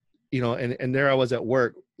and there I was at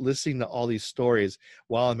work listening to all these stories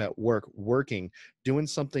while I'm at work, working, doing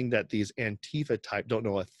something that these Antifa type don't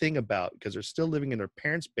know a thing about because they're still living in their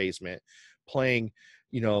parents' basement, playing,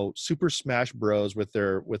 Super Smash Bros with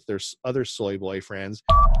their other soy boy friends.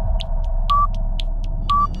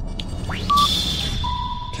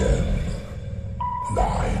 10,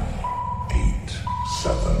 9, 8,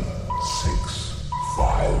 7, 6,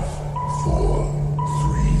 5, 4,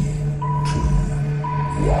 3, 2,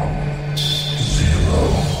 1,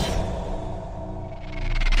 0.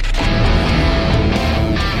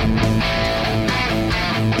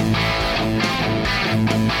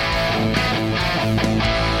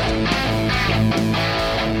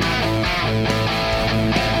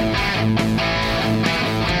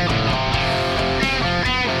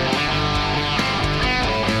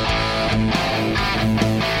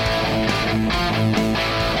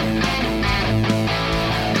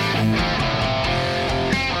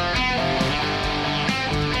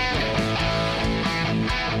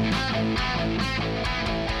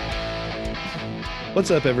 What's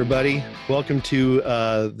up, everybody? Welcome to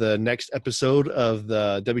the next episode of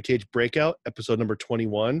the WTH Breakout, episode number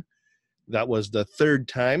 21. That was the third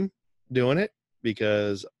time doing it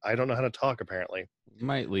because I don't know how to talk, apparently. You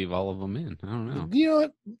might leave all of them in. I don't know. You know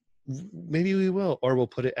what? Maybe we will, or we'll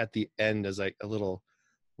put it at the end as like a little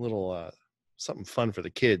something fun for the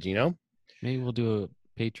kids, Maybe we'll do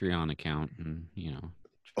a Patreon account and,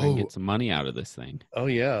 try and get some money out of this thing. Oh,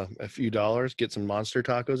 yeah. A few dollars, get some monster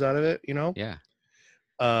tacos out of it, Yeah.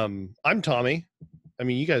 I'm Tommy. I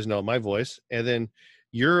mean, you guys know my voice. And then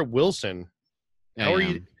you're Wilson. How are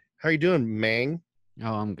you doing, Mang?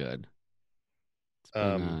 Oh, I'm good. It's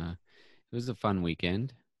been, it was a fun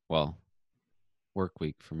weekend. Well, work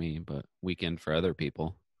week for me, but weekend for other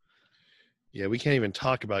people. Yeah, we can't even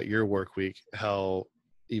talk about your work week, how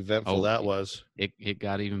eventful that was. It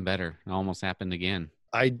got even better. It almost happened again.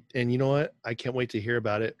 And you know what? I can't wait to hear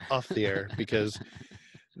about it off the air because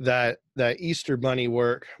that Easter bunny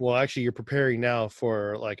work. Well, actually, you're preparing now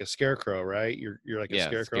for like a scarecrow, right? You're like a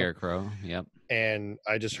scarecrow. Scarecrow. Yep. And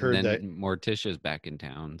I just heard that Morticia's back in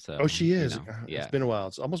town. So she is. Yeah. It's been a while.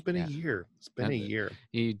 It's almost been a year. It's been a year.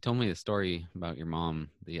 You told me the story about your mom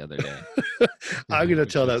the other day. I'm gonna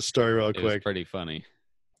tell that story real quick. It's pretty funny.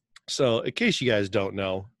 So, in case you guys don't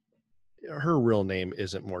know, her real name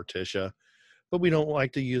isn't Morticia, but we don't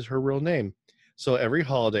like to use her real name. So every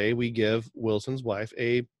holiday we give Wilson's wife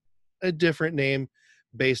a different name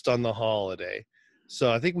based on the holiday.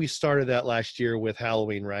 So I think we started that last year with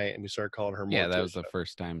Halloween, right? And we started calling her Morticia. Yeah, that was the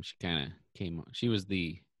first time she kind of came on. She was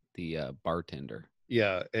the bartender.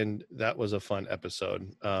 Yeah, and that was a fun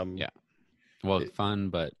episode. Yeah. Well, fun,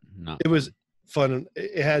 but not. It was fun.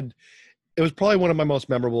 It was probably one of my most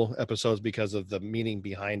memorable episodes because of the meaning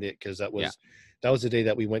behind it, because that was the day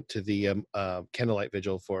that we went to the candlelight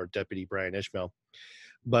vigil for Deputy Brian Ishmael.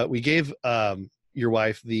 But we gave your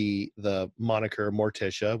wife the moniker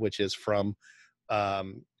Morticia, which is from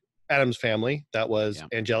Adam's family. That was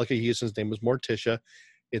Angelica Houston's name was Morticia.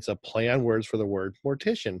 It's a play on words for the word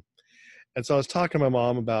mortician. And so I was talking to my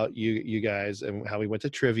mom about you guys and how we went to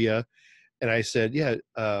trivia. And I said,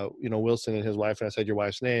 Wilson and his wife. And I said, your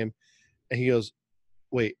wife's name. And he goes,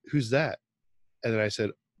 wait, who's that? And then I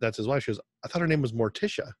said, that's his wife. She goes, I thought her name was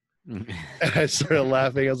Morticia. And I started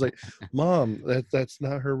laughing. I was like, Mom, that's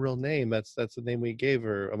not her real name. That's the name we gave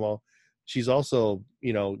her. I'm all, she's also,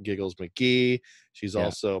 Giggles McGee. She's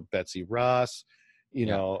also Betsy Ross,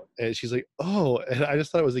 and she's like, oh, and I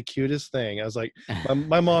just thought it was the cutest thing. I was like,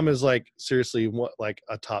 my mom is like, seriously, like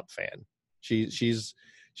a top fan. She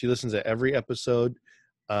listens to every episode.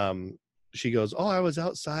 She goes, oh, I was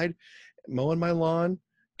outside mowing my lawn,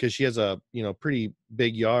 because she has a pretty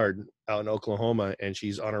big yard out in Oklahoma, and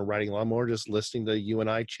she's on her riding lawnmower just listening to you and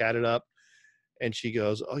I chat it up. And she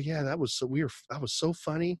goes, oh yeah, that was so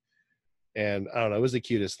funny. And I don't know, it was the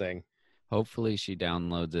cutest thing. Hopefully she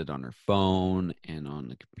downloads it on her phone and on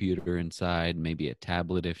the computer inside, maybe a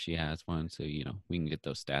tablet if she has one, so we can get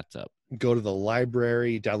those stats up. Go to the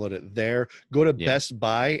library, download it there. Go to Best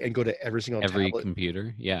Buy and go to every tablet.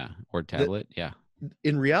 Computer, or tablet,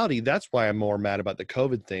 In reality, that's why I'm more mad about the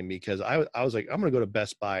COVID thing, because I was like, I'm going to go to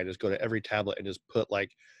Best Buy and just go to every tablet and just put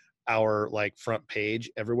like our like front page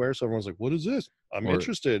everywhere. So everyone's like, what is this? I'm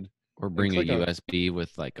interested. Or bring a USB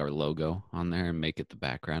with like our logo on there and make it the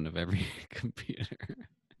background of every computer.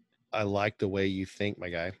 I like the way you think, my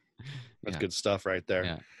guy. That's good stuff right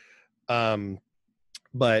there. Yeah.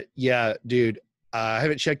 But yeah, dude, I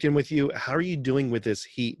haven't checked in with you. How are you doing with this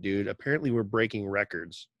heat, dude? Apparently we're breaking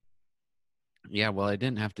records. Yeah, well, I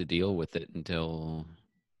didn't have to deal with it until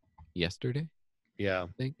yesterday. Yeah. I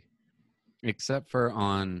think. Except for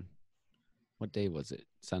on what day was it?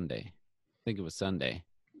 Sunday. I think it was Sunday.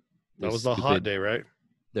 That was the hot day, right?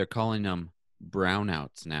 They're calling them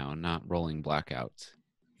brownouts now, not rolling blackouts.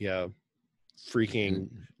 Yeah. Freaking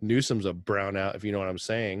Newsom's a brownout, if you know what I'm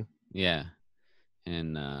saying. Yeah.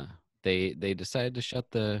 And they decided to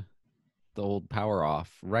shut the old power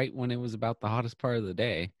off right when it was about the hottest part of the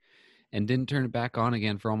day and didn't turn it back on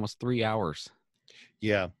again for almost 3 hours.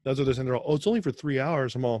 Yeah. That's what they're saying. Oh, it's only for 3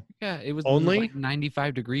 hours. I'm all, Yeah, it was only like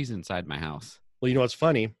 95 degrees inside my house. Well, you know what's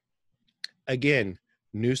funny? Again,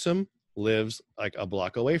 Newsom lives like a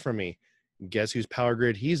block away from me. Guess whose power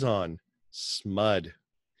grid he's on? SMUD.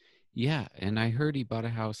 Yeah, and I heard he bought a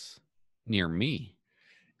house near me.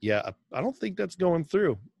 Yeah, I don't think that's going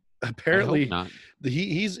through. Apparently, Apparently,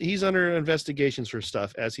 he's under investigations for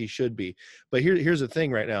stuff, as he should be. But here's the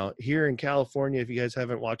thing right now. Here in California, if you guys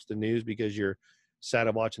haven't watched the news because you're sad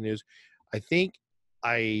of watching the news, I think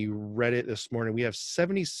I read it this morning. We have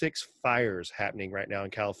 76 fires happening right now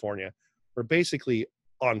in California. We're basically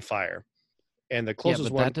on fire. And the closest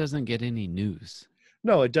but one, that doesn't get any news.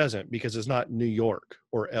 No, it doesn't, because it's not New York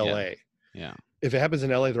or LA. Yeah. If it happens in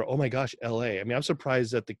LA, they're, oh my gosh, LA. I mean, I'm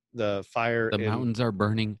surprised that the fire The mountains are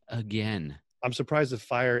burning again. I'm surprised the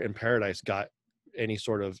fire in Paradise got any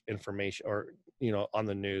sort of information or, on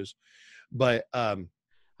the news. But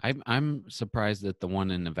I'm surprised that the one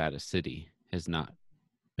in Nevada City has not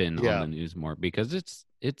been on the news more, because it's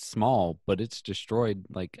small, but it's destroyed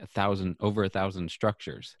like over 1,000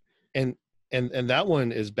 structures. And that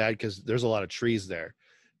one is bad because there's a lot of trees there.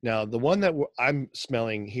 Now, the one that I'm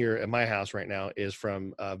smelling here at my house right now is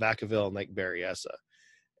from Vacaville and Lake Berryessa,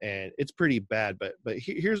 and it's pretty bad. But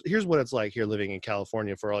here's what it's like here living in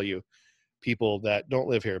California for all you people that don't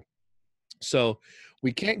live here. So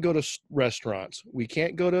we can't go to restaurants. We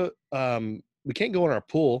can't go to we can't go in our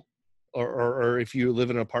pool, or if you live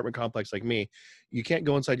in an apartment complex like me, you can't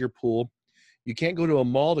go inside your pool. You can't go to a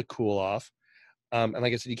mall to cool off. And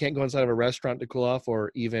like I said, you can't go inside of a restaurant to cool off,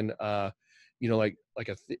 or even,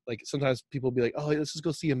 like sometimes people will be like, oh, let's just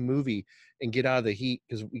go see a movie and get out of the heat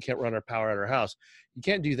because we can't run our power at our house. You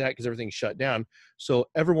can't do that because everything's shut down. So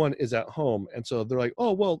everyone is at home. And so they're like,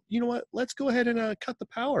 oh, well, you know what? Let's go ahead and cut the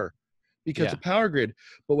power because the power grid.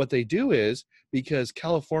 But what they do is, because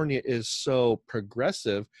California is so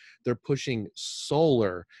progressive, they're pushing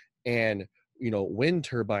solar and, wind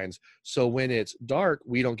turbines. So when it's dark,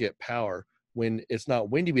 we don't get power. When it's not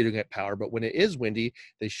windy, we don't get power. But when it is windy,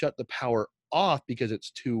 they shut the power off because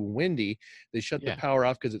it's too windy. They shut the power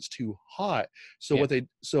off because it's too hot. So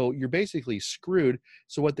so you're basically screwed.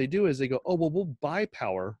 So what they do is they go, oh, well, we'll buy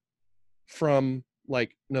power from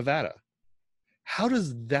like Nevada. How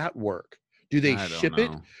does that work? Do they ship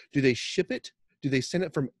it? Do they ship it? Do they send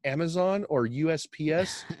it from Amazon or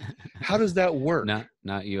USPS? How does that work? Not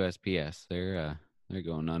USPS. They're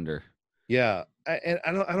going under. Yeah, and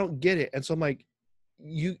I don't get it. And so I'm like,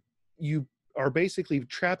 you are basically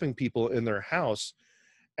trapping people in their house,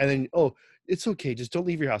 and then, oh, it's okay, just don't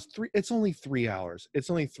leave your house. It's only 3 hours. It's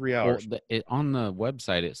only 3 hours. Well, on the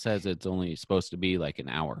website it says it's only supposed to be like an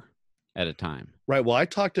hour at a time. Right. Well, I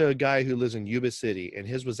talked to a guy who lives in Yuba City, and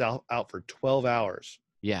his was out for 12 hours.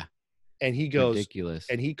 Yeah. And he goes, ridiculous.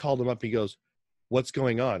 And he called him up. He goes, what's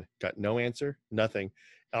going on? Got no answer, nothing.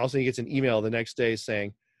 And also he gets an email the next day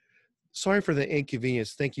saying, sorry for the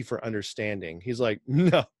inconvenience. Thank you for understanding. He's like,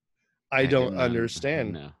 no, I don't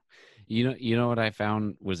understand. No. You know what I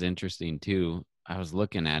found was interesting too? I was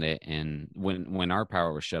looking at it, and when our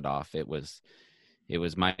power was shut off, it was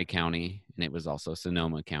my county, and it was also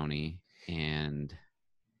Sonoma County and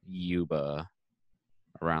Yuba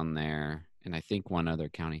around there, and I think one other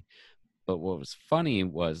county. But what was funny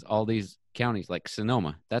was all these counties, like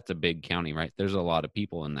Sonoma, that's a big county, right? There's a lot of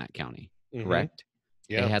people in that county, correct?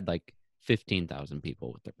 Yeah. They had like 15,000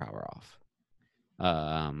 people with their power off.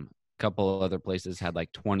 Couple of other places had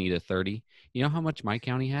like 20 to 30. You know how much my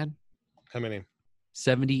county had? How many?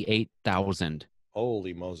 78,000.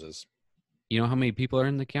 Holy Moses. You know how many people are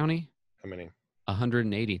in the county? How many?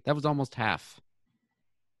 180. That was almost half.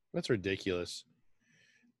 That's ridiculous.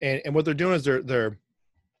 And what they're doing is they're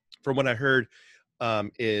from what I heard,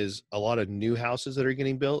 is a lot of new houses that are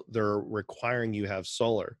getting built, they're requiring you have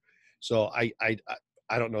solar. So I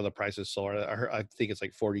don't know the price of solar. I think it's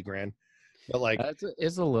like 40 grand. But like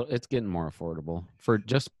it's getting more affordable. For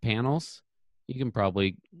just panels, you can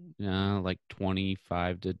probably like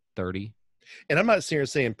 25 to 30. And I'm not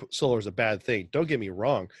saying solar is a bad thing. Don't get me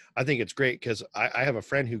wrong. I think it's great because I have a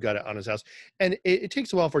friend who got it on his house, and it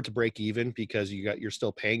takes a while for it to break even because you're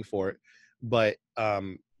still paying for it. But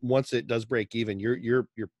once it does break even, you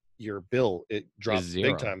your bill, it drops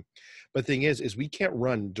big time. But the thing is we can't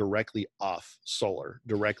run directly off solar,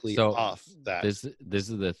 directly off that. This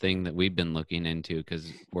is the thing that we've been looking into,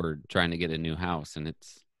 because we're trying to get a new house and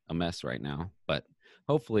it's a mess right now, but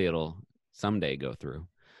hopefully it'll someday go through.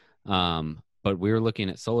 But we were looking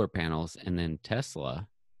at solar panels, and then Tesla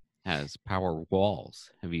has power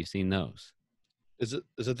walls. Have you seen those? Is it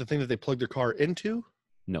the thing that they plug their car into?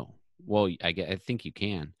 No. Well, I think you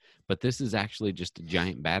can, but this is actually just a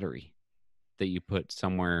giant battery that you put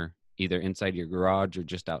somewhere, either inside your garage or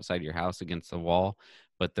just outside your house against the wall.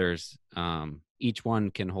 But there's each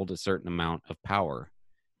one can hold a certain amount of power,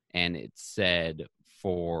 and it's said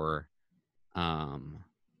for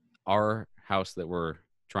our house that we're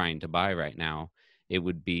trying to buy right now, it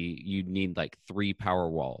would be, you'd need like 3 power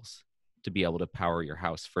walls to be able to power your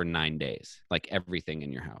house for 9 days, like everything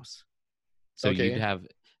in your house. So you'd have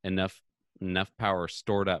enough power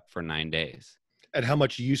stored up for 9 days. And how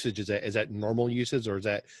much usage is that? Is that normal usage, or is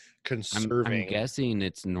that conserving? I'm guessing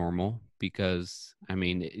it's normal, because I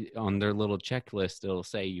mean, on their little checklist, it'll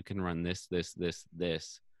say you can run this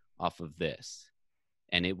off of this.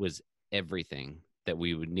 And it was everything that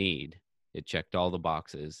we would need. It checked all the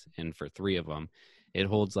boxes. And for 3 of them, it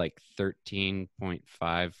holds like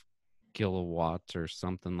 13.5 kilowatts or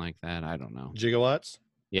something like that. I don't know. Gigawatts?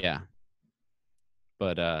 Yeah.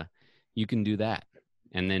 But you can do that.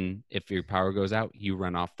 And then if your power goes out, you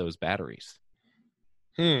run off those batteries.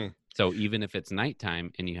 So even if it's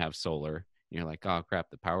nighttime and you have solar, and you're like, oh crap,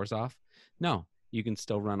 the power's off. No, you can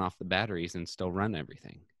still run off the batteries and still run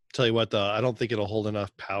everything. Tell you what, though, I don't think it'll hold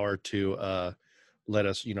enough power to let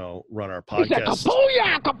us, run our podcast. Oh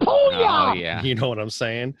yeah, you know what I'm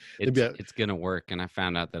saying? It's gonna work. And I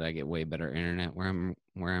found out that I get way better internet where I'm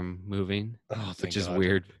moving, which is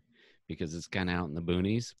weird, because it's kind of out in the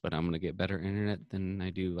boonies. But I'm gonna get better internet than I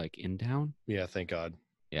do like in town. Yeah, thank God.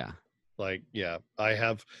 Yeah, I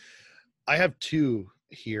have 2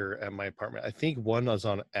 here at my apartment. I think one was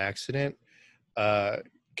on accident,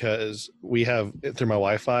 because we have, through my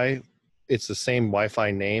Wi-Fi, it's the same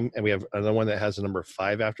Wi-Fi name, and we have another one that has the number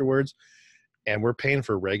 5 afterwards, and we're paying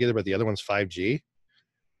for regular, but the other one's 5G.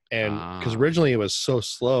 And because originally it was so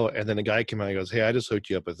slow, and then the guy came out and goes, hey, I just hooked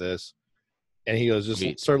you up with this, and he goes,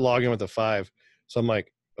 just start logging with the 5. So I'm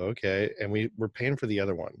like, okay. And we're paying for the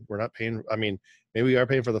other one. We're not paying, I mean, maybe we are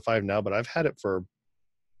paying for the 5 now, but I've had it for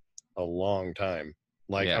a long time.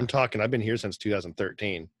 I'm talking, I've been here since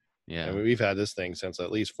 2013. Yeah. And we've had this thing since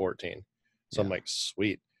at least 14. So I'm like,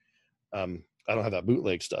 sweet. I don't have that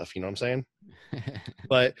bootleg stuff, you know what I'm saying?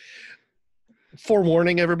 But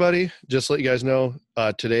forewarning, everybody, just to let you guys know,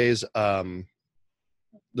 today's,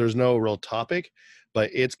 there's no real topic, but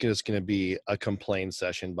it's just going to be a complaint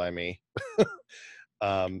session by me.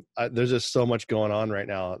 There's just so much going on right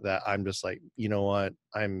now that I'm just like, you know what?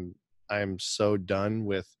 I'm so done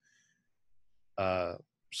with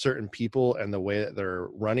certain people and the way that they're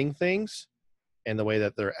running things and the way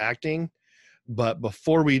that they're acting. But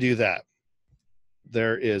before we do that,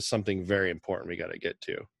 there is something very important we got to get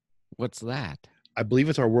to. What's that? I believe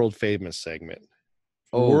it's our world famous segment.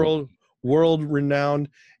 World renowned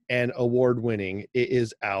and award winning. It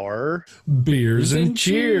is our Beers and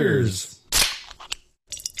Cheers.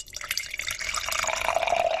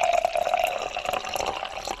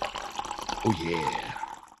 Oh yeah.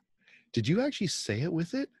 Did you actually say it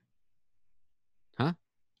with it? Huh?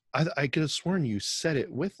 I could have sworn you said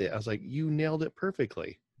it with it. I was like, you nailed it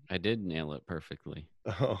perfectly. I did nail it perfectly.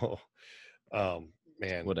 Oh,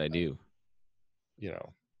 man. What'd I do?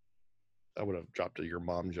 I would have dropped your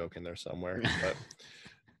mom joke in there somewhere,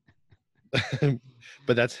 but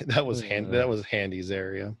but that was Handy's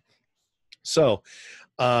area. So,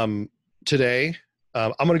 today,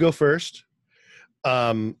 I'm going to go first.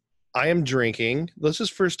 I am drinking. Let's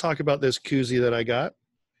just first talk about this koozie that I got.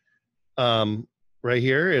 Right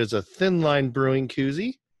here is a Thin Line Brewing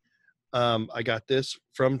koozie. I got this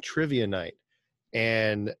from Trivia Night,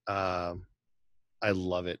 and I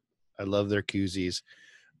love it. I love their koozies.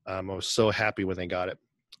 I was so happy when they got it.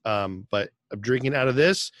 But I'm drinking out of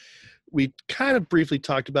this. We kind of briefly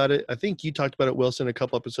talked about it. I think you talked about it, Wilson, a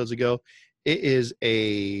couple episodes ago. It is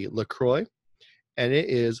a LaCroix, and it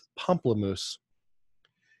is pamplemousse,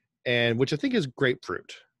 and which I think is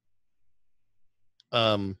grapefruit.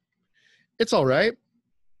 It's all right.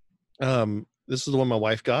 This is the one my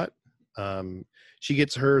wife got. She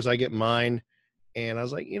gets hers, I get mine. And I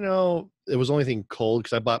was like, it was the only thing cold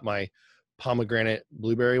because I bought my pomegranate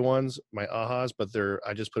blueberry ones, my ahas, but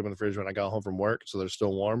I just put them in the fridge when I got home from work, so they're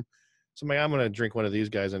still warm. So I'm like, I'm going to drink one of these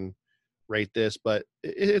guys and rate this, but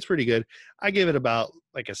it's pretty good. I give it about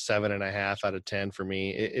like a 7.5 out of 10 for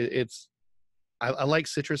me. It's I like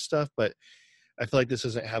citrus stuff, but I feel like this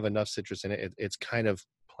doesn't have enough citrus in it. It's kind of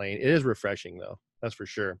plain. It is refreshing though, that's for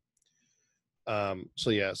sure. So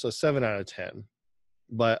yeah, so 7 out of 10.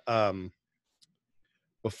 But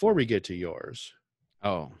before we get to yours,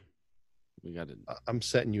 Oh, we got to I'm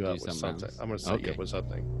setting you do up with something something. else. I'm going to set you Okay. up with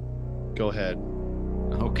something. Go ahead.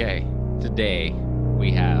 Okay. Today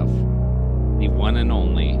we have the one and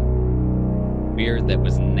only beer that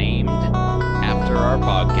was named after our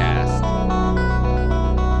podcast.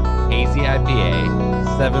 Hazy IPA,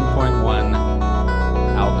 7.1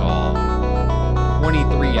 alcohol,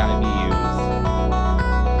 23 IBUs.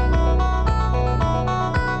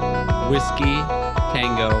 Whiskey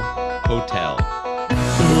Tango Hotel.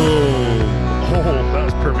 Oh, that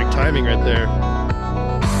was perfect timing right there.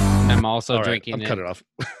 I'm also All right, drinking I'm it. cutting it off.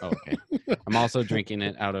 Oh, okay. I'm also drinking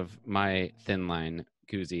it out of my thin line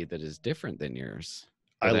koozie that is different than yours.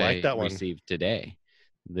 I like that one. Received today.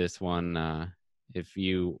 This one, if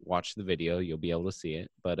you watch the video, you'll be able to see it.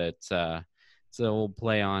 But it's a old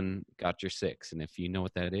play on "Got Your Six," and if you know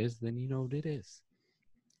what that is, then you know what it is.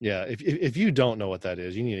 Yeah, if you don't know what that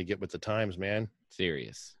is, you need to get with the times, man.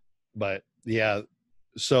 Serious. But yeah,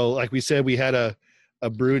 so like we said, we had a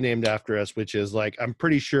brew named after us, which is like, I'm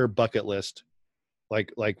pretty sure bucket list.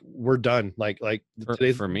 Like we're done. Like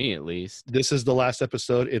today's, for me at least. This is the last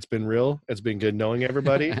episode. It's been real. It's been good knowing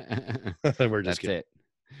everybody. We're just That's kidding.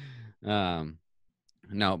 it.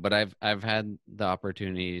 No, but I've had the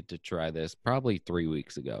opportunity to try this probably 3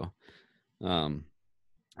 weeks ago.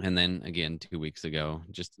 And then again 2 weeks ago,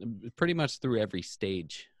 just pretty much through every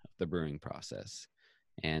stage of the brewing process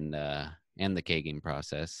and the kegging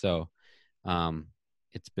process. So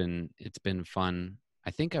it's been fun. I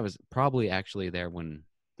think I was probably actually there when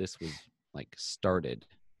this was like started.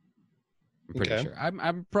 I'm pretty sure.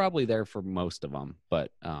 I'm probably there for most of them,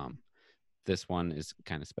 but this one is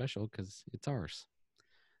kind of special because it's ours.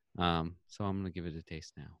 So I'm gonna give it a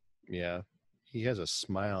taste now. Yeah, he has a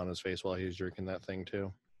smile on his face while he's drinking that thing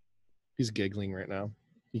too. He's giggling right now.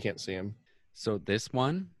 You can't see him. So this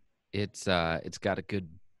one, it's got a good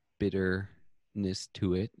bitterness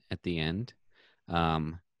to it at the end.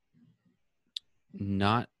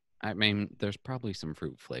 Not, I mean, there's probably some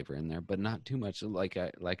fruit flavor in there, but not too much. Like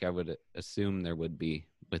I would assume there would be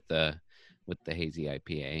with the hazy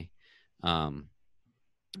IPA.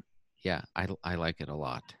 Yeah, I like it a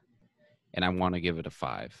lot, and I want to give it a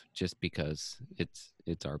 5 just because it's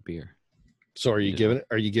our beer. So are you giving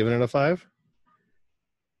it a 5?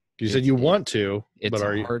 You said you want to, but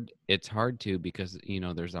are you? It's hard to, because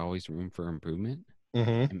there's always room for improvement.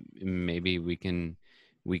 Mm-hmm. Maybe we can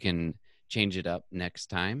change it up next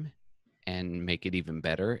time and make it even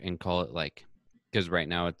better and call it like, because right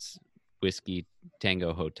now it's Whiskey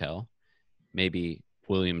Tango Hotel, maybe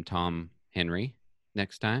William Tom Henry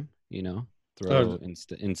next time. Throw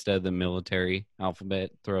instead of the military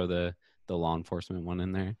alphabet, throw the law enforcement one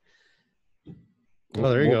in there.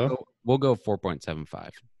 There you go. We'll go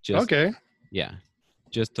 4.75. Okay. Yeah,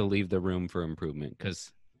 just to leave the room for improvement,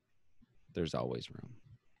 because there's always room.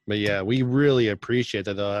 But yeah, we really appreciate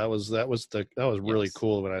that though. That was really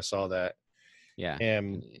cool when I saw that. Yeah,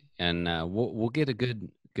 and we'll get a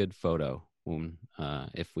good photo when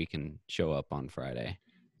if we can show up on Friday.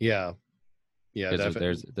 Yeah,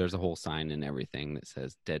 there's a whole sign and everything that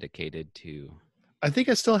says dedicated to. I think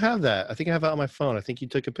I still have that. I think I have it on my phone. I think you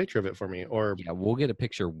took a picture of it for me. Or yeah, we'll get a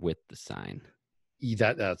picture with the sign.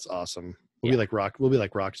 That's awesome. We'll be like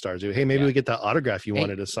rock stars. Hey, maybe we get that autograph you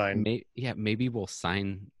wanted to sign. Maybe we'll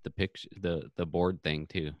sign the picture, the board thing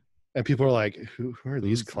too. And people are like, "Who are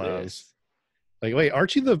these clowns?" This? Like, wait,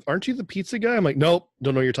 aren't you the pizza guy? I'm like, nope,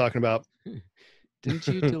 don't know what you're talking about. Didn't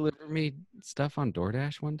you deliver me stuff on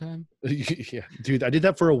DoorDash one time? Yeah, dude, I did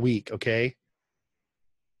that for a week. Okay.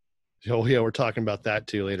 Oh yeah, we're talking about that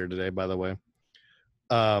too later today, by the way.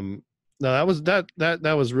 No,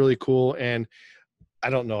 that was really cool, and I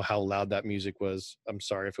don't know how loud that music was. I'm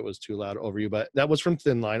sorry if it was too loud over you, but that was from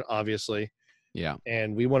Thin Line, obviously. Yeah.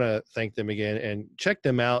 And we want to thank them again and check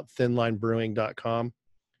them out, thinlinebrewing.com.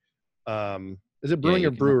 Is it brewing or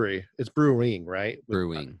brewery? It's brewing, right?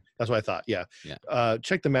 Brewing. That's what I thought. Yeah. Yeah.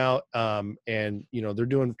 Check them out. And they're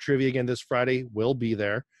doing trivia again this Friday. We'll be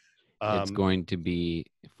there. It's going to be,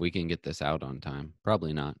 if we can get this out on time,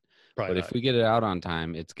 probably not. But if we get it out on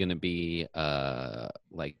time, it's going to be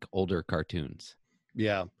like older cartoons.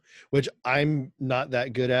 Yeah, which I'm not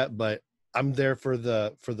that good at, but I'm there for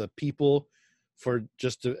the people, for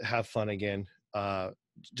just to have fun again,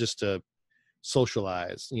 just to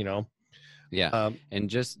socialize, Yeah, and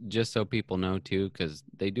just so people know too, because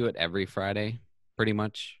they do it every Friday, pretty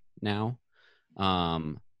much now.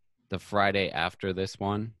 The Friday after this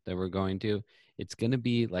one that we're going to It's going to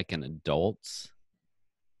be like an adults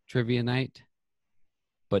trivia night,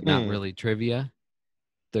 but not really trivia.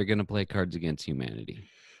 They're going to play Cards Against Humanity.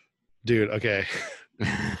 Dude, okay.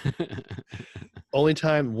 One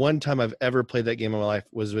time I've ever played that game in my life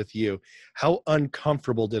was with you. How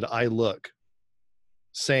uncomfortable did I look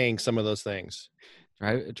saying some of those things?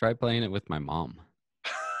 Try playing it with my mom.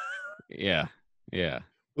 Yeah.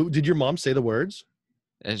 Did your mom say the words?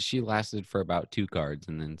 As she lasted for about 2 cards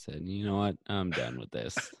and then said, "You know what? I'm done with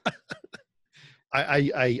this."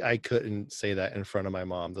 I couldn't say that in front of my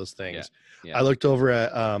mom, those things. Yeah. I looked over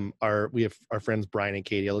at we have our friends Brian and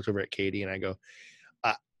Katie. I looked over at Katie and I go,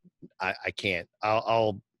 I can't.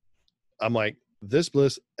 I'm like, this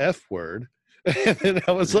bliss F word. And then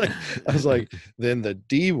I was like, then the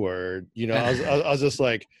D word, I was just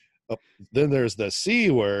like, oh, then there's the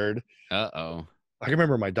C word. Uh-oh. I can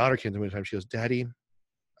remember my daughter came to me one time. She goes, Daddy,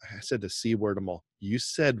 I said the C word. I'm all, you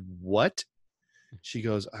said what? She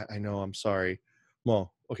goes, I know, I'm sorry.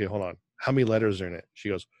 Well, okay, hold on. How many letters are in it? She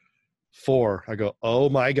goes, 4. I go, oh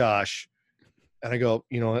my gosh. And I go,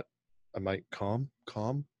 you know what? I'm like, calm.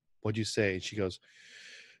 What'd you say? And she goes,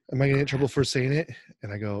 am I gonna get in trouble for saying it?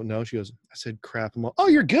 And I go, no. She goes, I said crap. I'm all, oh,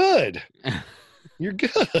 you're good. You're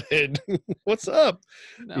good. What's up?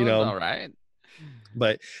 That was all right.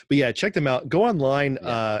 But yeah, check them out. Go online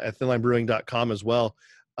at thinlinebrewing.com as well.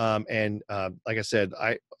 And like I said,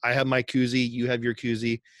 I have my koozie. You have your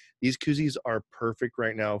koozie. These koozies are perfect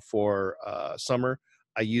right now for summer.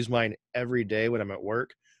 I use mine every day when I'm at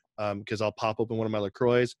work because I'll pop open one of my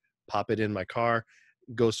LaCroix, pop it in my car,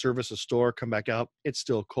 go service a store, come back out. It's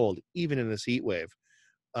still cold, even in this heat wave.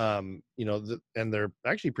 And they're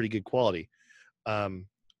actually pretty good quality.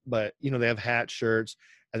 But they have hats, shirts,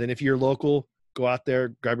 and then if you're local, go out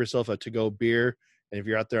there, grab yourself a to-go beer, and if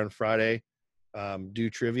you're out there on Friday, do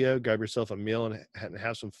trivia, grab yourself a meal and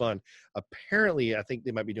have some fun. Apparently, I think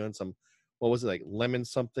they might be doing some, what was it, like lemon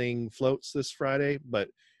something floats this Friday, but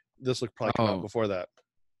this will probably come out before that.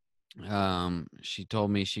 She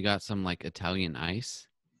told me she got some like Italian ice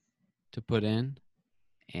to put in,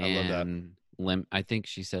 and I love that. I think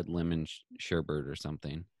she said lemon sherbet or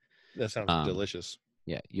something. That sounds delicious.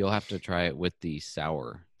 Yeah, you'll have to try it with the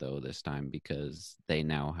sour though this time because they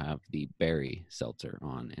now have the berry seltzer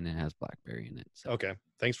on and it has blackberry in it. So. Okay,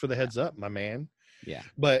 thanks for the heads up, my man. Yeah,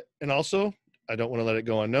 and also I don't want to let it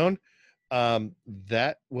go unknown.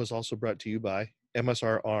 That was also brought to you by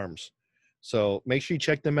MSR Arms. So make sure you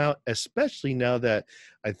check them out, especially now that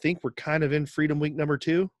I think we're kind of in Freedom Week number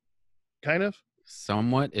 2, kind of.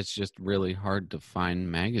 Somewhat. It's just really hard to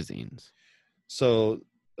find magazines. So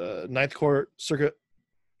Ninth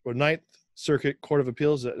Circuit Court of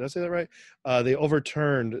Appeals, did I say that right? They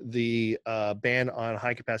overturned the ban on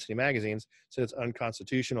high-capacity magazines, said it's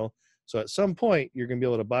unconstitutional. So at some point, you're going to be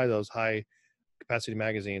able to buy those high-capacity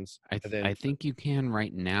magazines. I think you can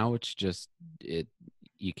right now. It's just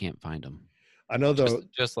you can't find them. I know though,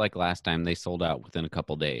 just like last time, they sold out within a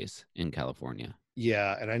couple days in California.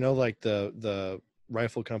 Yeah, and I know like the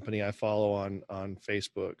rifle company I follow on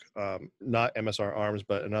Facebook, not MSR Arms,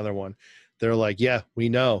 but another one. They're like, yeah, we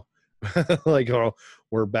know, like, oh,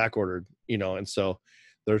 we're back ordered, and so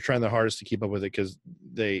they're trying their hardest to keep up with it because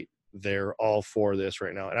they're all for this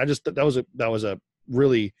right now. And I just that was a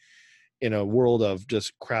really, in a world of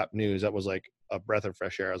just crap news, that was like a breath of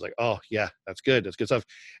fresh air. I was like, oh yeah, that's good stuff.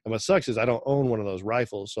 And what sucks is I don't own one of those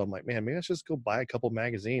rifles, so I'm like, man, maybe I should just go buy a couple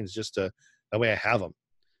magazines just to, that way I have them.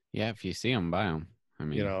 Yeah, if you see them, buy them. I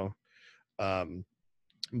mean,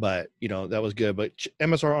 but that was good. But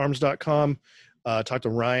MSRarms.com, talk to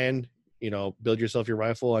Ryan, build yourself your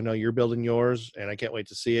rifle. I know you're building yours and I can't wait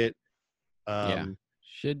to see it. Yeah,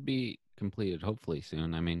 should be completed hopefully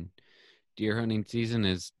soon. I mean, deer hunting season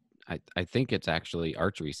is, I think it's actually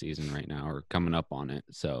archery season right now or coming up on it.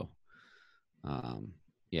 So,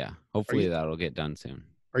 yeah, hopefully that'll get done soon.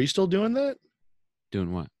 Are you still doing that?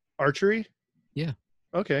 Doing what? Archery? Yeah.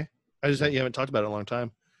 Okay. I just you haven't talked about it in a long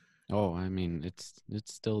time. Oh, I mean, it's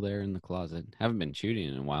still there in the closet. Haven't been shooting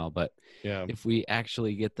in a while, but yeah, if we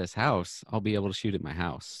actually get this house, I'll be able to shoot at my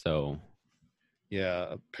house. So, yeah,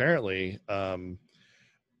 apparently,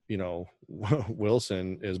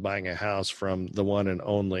 Wilson is buying a house from the one and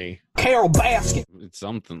only Carol Baskin. It's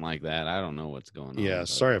something like that. I don't know what's going on. Yeah,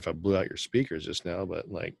 sorry if I blew out your speakers just now, but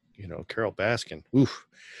like, Carol Baskin. Oof.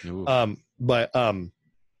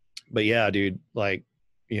 But yeah, dude, like,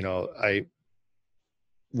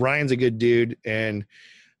 Ryan's a good dude, and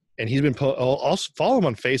he's been I'll follow him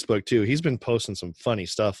on Facebook too. He's been posting some funny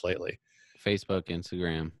stuff lately. Facebook,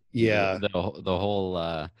 Instagram. Yeah. The whole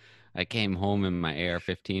I came home and my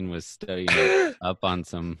AR-15 was studying up on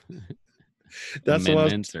some That's what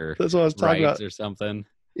amendments or that's what I was talking rights about. or something.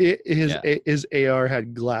 His AR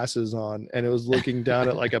had glasses on, and it was looking down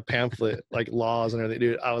at like a pamphlet, like laws and everything.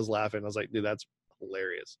 Dude, I was laughing. I was like, dude, that's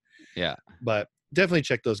hilarious. Yeah. But definitely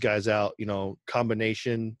check those guys out.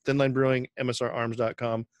 Combination, Thin Line Brewing,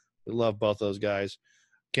 MSRarms.com. We love both those guys.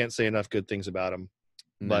 Can't say enough good things about them.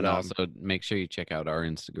 And But then also make sure you check out our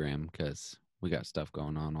Instagram because we got stuff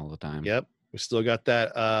going on all the time. Yep, we still got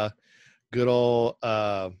that good old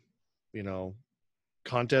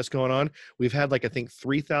contest going on. We've had like I think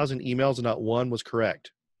 3,000 emails and not one was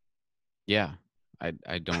correct. Yeah,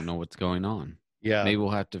 I don't know what's going on. Yeah, maybe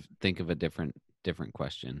we'll have to think of a different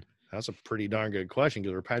question. That's a pretty darn good question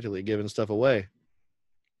because we're practically giving stuff away.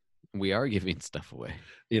 We are giving stuff away.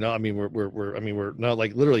 We're not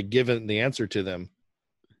like literally giving the answer to them.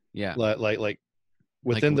 Yeah, like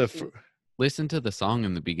within listen to the song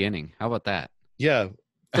in the beginning. How about that? Yeah,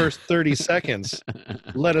 first 30 seconds.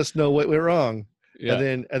 Let us know what went wrong. Yeah.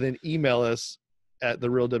 And then email us at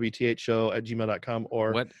therealwthshow@gmail.com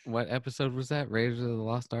or what episode was that? Raiders of the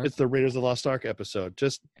Lost Ark? It's the Raiders of the Lost Ark episode.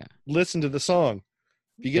 Just listen to the song.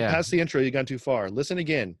 If you get past the intro, you've gone too far. Listen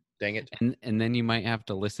again. Dang it. And then you might have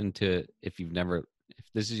to listen to if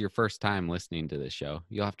this is your first time listening to this show,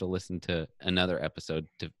 you'll have to listen to another episode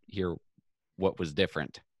to hear what was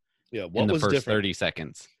different. Yeah, what was first different? 30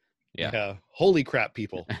 seconds. Yeah. Holy crap,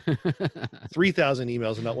 people. 3,000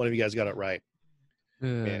 emails and not one of you guys got it right.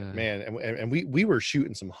 Man, and we were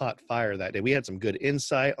shooting some hot fire that day. We had some good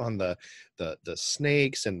insight on the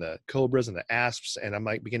snakes and the cobras and the asps, and I'm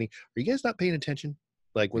like beginning, are you guys not paying attention?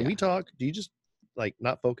 Like when we talk, do you just like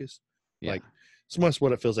not focus? Yeah. Like it's almost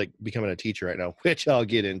what it feels like becoming a teacher right now, which I'll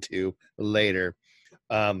get into later.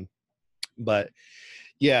 But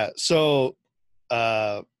yeah, so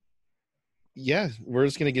we're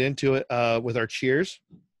just gonna get into it with our cheers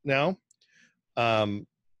now.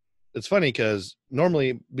 It's funny because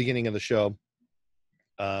normally beginning of the show,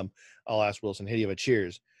 I'll ask Wilson, hey, do you have a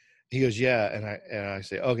cheers? He goes, yeah. And I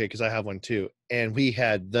say, okay, because I have one too. And we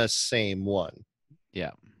had the same one.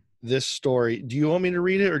 Yeah. This story, do you want me to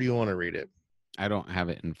read it or do you want to read it? I don't have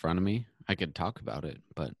it in front of me. I could talk about it,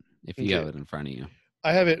 but if you have it in front of you.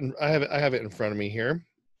 I have it in front of me here.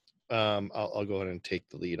 I'll go ahead and take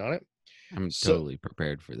the lead on it. I'm totally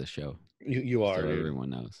prepared for the show. You are, so dude.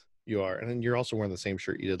 Everyone knows. You are. And then you're also wearing the same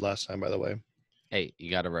shirt you did last time, by the way. Hey,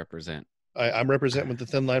 you got to represent. I'm representing with the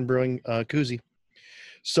Thin Line Brewing koozie.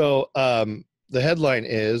 So the headline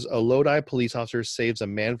is, a Lodi police officer saves a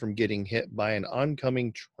man from getting hit by an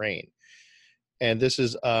oncoming train. And this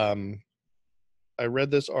is, I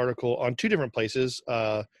read this article on two different places.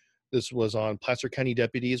 This was on Placer County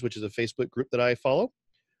Deputies, which is a Facebook group that I follow.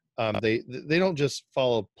 They don't just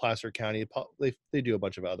follow Placer County. They do a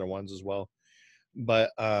bunch of other ones as well.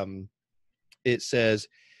 But it says,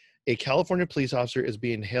 a California police officer is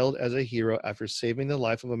being hailed as a hero after saving the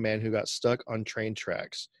life of a man who got stuck on train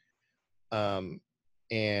tracks. It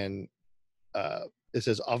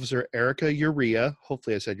says Officer Erica Urea,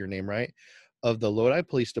 hopefully I said your name right, of the Lodi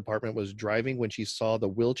Police Department was driving when she saw the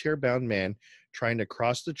wheelchair-bound man trying to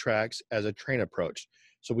cross the tracks as a train approached.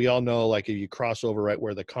 So we all know, like, if you cross over right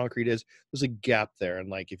where the concrete is, there's a gap there. And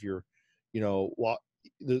like, if you're, you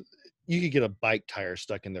could get a bike tire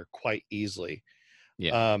stuck in there quite easily.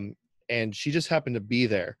 Yeah. And she just happened to be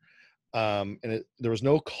there. There was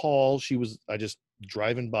no call. I just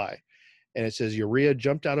driving by. And it says Urea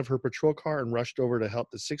jumped out of her patrol car and rushed over to help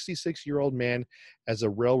the 66-year-old man as a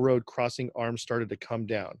railroad crossing arm started to come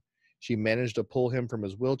down. She managed to pull him from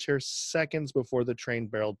his wheelchair seconds before the train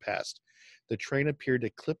barreled past. The train appeared to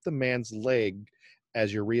clip the man's leg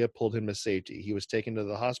as Urea pulled him to safety. He was taken to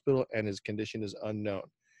the hospital and his condition is unknown.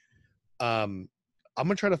 I'm going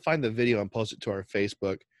to try to find the video and post it to our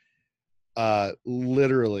Facebook.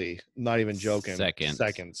 Literally, not even joking.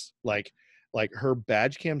 Seconds. Like her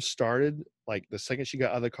badge cam started like the second she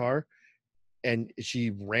got out of the car, and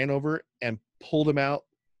she ran over and pulled him out.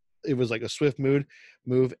 It was like a swift move,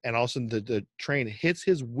 and all of a sudden the train hits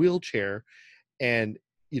his wheelchair, and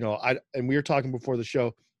we were talking before the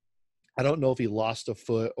show. I don't know if he lost a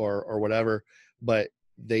foot or whatever, but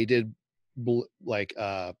they did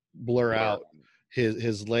blur out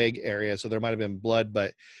his leg area, so there might have been blood.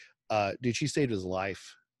 But dude, she saved his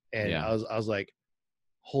life, and I was like,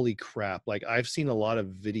 holy crap. Like, I've seen a lot of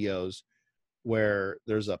videos where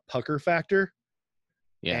there's a pucker factor.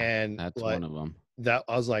 Yeah, and that's one of them. That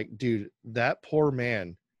I was like, dude, that poor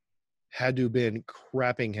man had to have been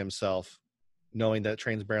crapping himself knowing that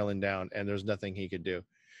train's barreling down and there's nothing he could do.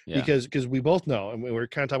 Yeah. Because we both know, and we were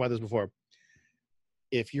kind of talking about this before,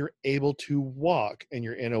 if you're able to walk and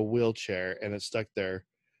you're in a wheelchair and it's stuck there,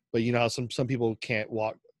 but some people can't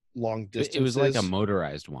walk long It was like a distances.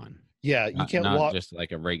 motorized one, Yeah, you can't not walk. just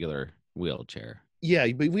like a regular wheelchair. Yeah,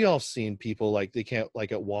 but we all seen people like they can't,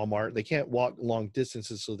 like at Walmart, they can't walk long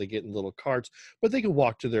distances, so they get in little carts, but they can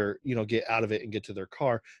walk to their, get out of it and get to their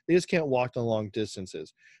car. They just can't walk the long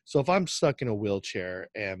distances. So if I'm stuck in a wheelchair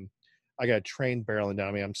and I got a train barreling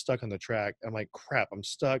down me, I'm stuck on the track. I'm like, crap, I'm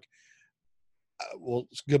stuck. Well,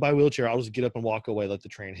 goodbye wheelchair. I'll just get up and walk away, let the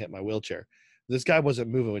train hit my wheelchair. This guy wasn't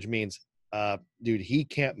moving, which means, dude, he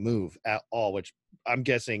can't move at all, which I'm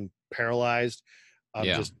guessing paralyzed,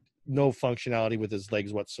 Yeah. just no functionality with his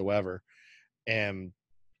legs whatsoever. And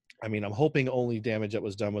I mean, I'm hoping only damage that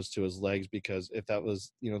was done was to his legs, because if that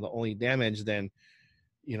was, the only damage, then,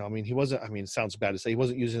 I mean, he wasn't, I mean, it sounds bad to say, he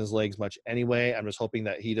wasn't using his legs much anyway. I'm just hoping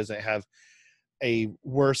that he doesn't have a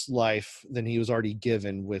worse life than he was already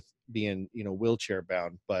given with being, wheelchair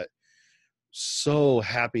bound. But so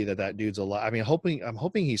happy that that dude's alive. I mean, I'm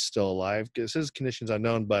hoping he's still alive, because his condition's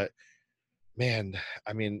unknown. But man,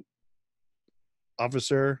 I mean,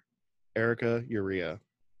 Officer Erica Urea,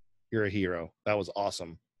 you're a hero. That was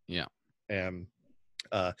awesome. Yeah. And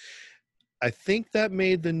I think that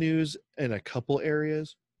made the news in a couple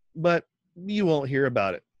areas, but you won't hear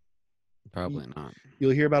about it. Probably not.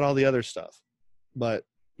 You'll hear about all the other stuff. But,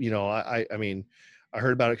 I mean, I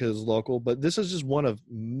heard about it because it's local, but this is just one of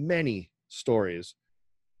many stories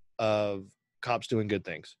of cops doing good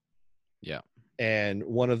things. Yeah. And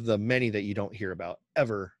one of the many that you don't hear about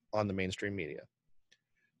ever on the mainstream media.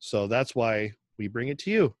 So that's why we bring it to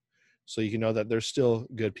you, so you can know that there's still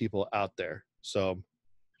good people out there. So,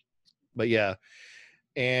 but yeah.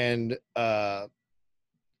 And,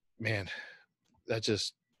 man, that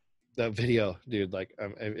video, dude, like,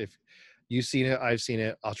 if you've seen it, I've seen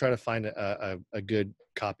it. I'll try to find a good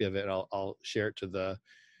copy of it, and I'll share it to the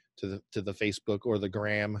Facebook or the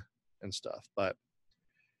gram and stuff. But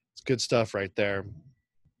it's good stuff right there.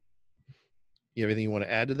 You have anything you want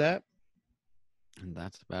to add to that? And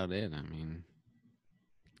that's about it. I mean,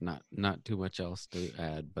 not too much else to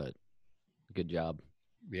add, but good job.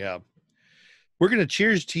 Yeah. We're going to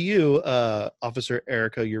cheers to you, Officer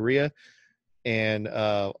Erica Urea, and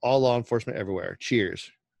all law enforcement everywhere.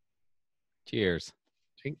 Cheers. Cheers.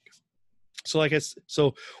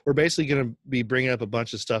 So we're basically going to be bringing up a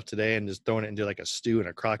bunch of stuff today and just throwing it into like a stew in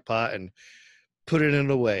a crock pot and put it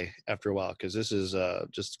in away after a while, because this is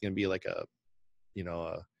just going to be like a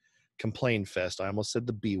complain fest. I almost said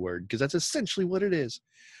the B word, because that's essentially what it is.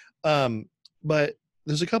 But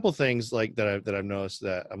there's a couple things like that I've noticed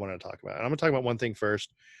that I want to talk about. And I'm going to talk about one thing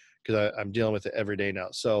first, because I'm dealing with it every day now.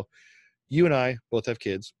 So you and I both have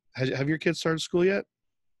kids. Have your kids started school yet?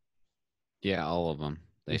 Yeah, all of them.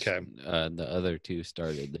 Okay. The other two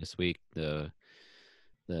started this week. The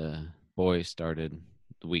boys started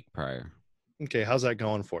the week prior. Okay. How's that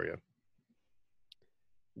going for you?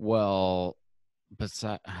 Well,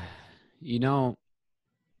 besides,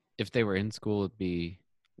 if they were in school, it'd be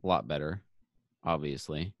a lot better,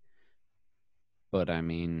 obviously. But I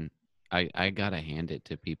mean, I gotta hand it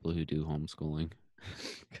to people who do homeschooling,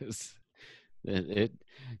 because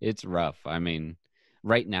it's rough. I mean,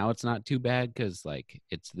 right now it's not too bad, because like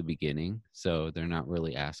it's the beginning, so they're not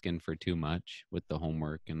really asking for too much with the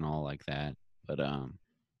homework and all like that. But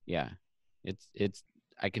yeah, it's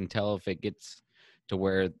I can tell if it gets to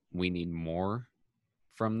where we need more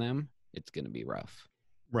from them, it's gonna be rough.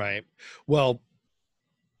 Right. Well,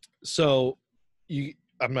 so I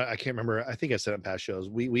can't remember. I think I said it in past shows.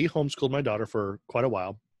 We homeschooled my daughter for quite a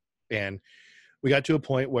while, and we got to a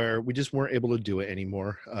point where we just weren't able to do it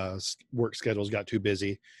anymore. Work schedules got too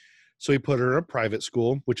busy. So we put her in a private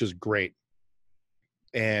school, which is great.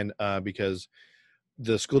 And because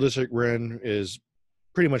the school district we're in is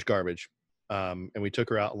pretty much garbage. And we took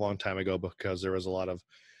her out a long time ago because there was a lot of,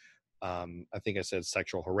 I think I said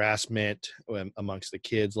sexual harassment amongst the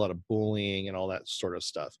kids, a lot of bullying and all that sort of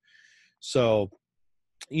stuff. So,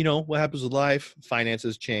 what happens with life,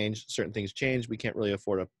 finances change, certain things change. We can't really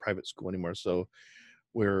afford a private school anymore. So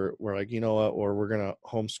we're like, you know what, or we're going to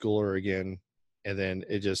homeschool her again. And then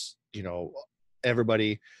it just,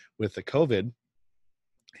 everybody with the COVID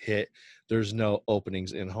hit, there's no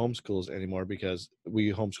openings in homeschools anymore, because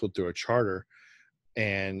we homeschooled through a charter.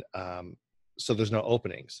 And so there's no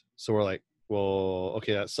openings. So we're like, well,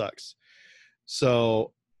 okay, that sucks.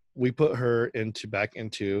 So we put her back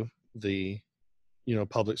into the,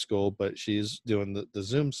 public school, but she's doing the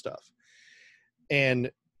Zoom stuff. And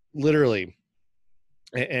literally,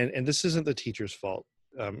 and this isn't the teacher's fault.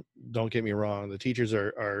 Don't get me wrong. The teachers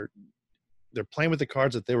are they're playing with the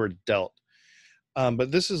cards that they were dealt.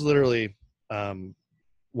 But this is literally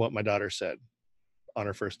what my daughter said on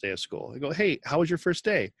her first day of school. I go, hey, how was your first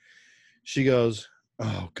day? She goes,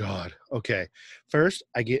 Oh God. Okay. First,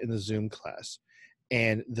 I get in the Zoom class,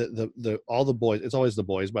 and the all the boys. It's always the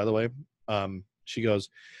boys, by the way. She goes,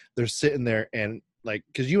 they're sitting there, and like,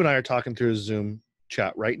 because you and I are talking through a Zoom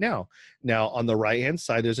chat right now. Now, on the right hand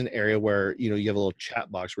side, there's an area where you have a little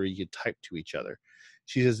chat box where you can type to each other.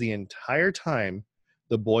 She says the entire time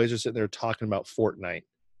the boys are sitting there talking about Fortnite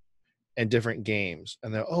and different games,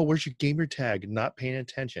 and they're, oh, where's your gamer tag? Not paying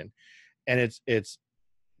attention, and it's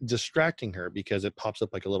distracting her because it pops up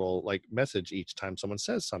like a little like message each time someone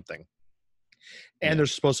says something, and Yeah. they're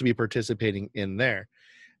supposed to be participating in there.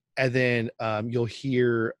 And then you'll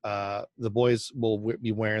hear the boys will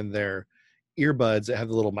be wearing their earbuds that have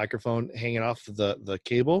the little microphone hanging off the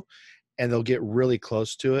cable, and they'll get really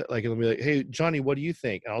close to it, like it'll be like, hey Johnny, what do you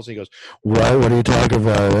think? And also he goes, right, what are you talking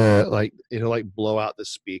about? Like it'll like blow out the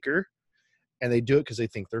speaker, and they do it because they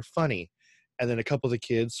think they're funny. And then a couple of the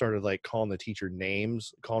kids started like calling the teacher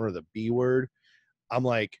names, calling her the B word. I'm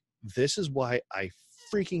like, this is why I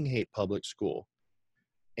freaking hate public school.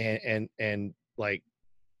 And like,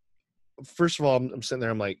 first of all, I'm sitting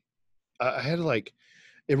there, I'm like, I had to like,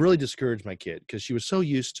 it really discouraged my kid because she was so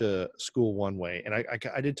used to school one way. And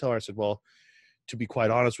I did tell her, I said, well, to be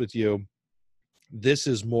quite honest with you, this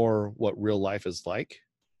is more what real life is like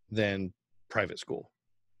than private school.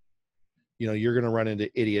 You're going to run into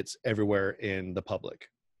idiots everywhere in the public.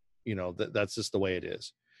 That's just the way it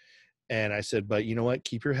is. And I said, but you know what?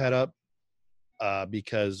 Keep your head up,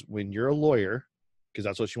 because when you're a lawyer, because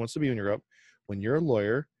that's what she wants to be when you're up, when you're a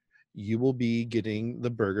lawyer, you will be getting the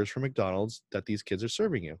burgers from McDonald's that these kids are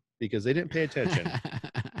serving you because they didn't pay attention.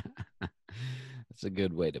 That's a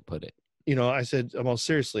good way to put it. I said, I'm all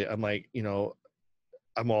seriously. I'm like,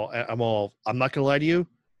 I'm not going to lie to you.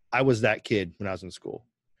 I was that kid when I was in school.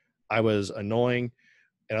 I was annoying.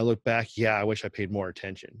 And I look back, yeah, I wish I paid more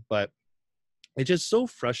attention, but it's just so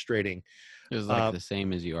frustrating. It was like the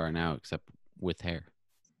same as you are now, except with hair.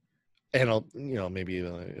 And I'll, maybe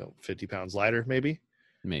 50 pounds lighter, maybe.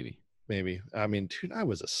 I mean, dude, I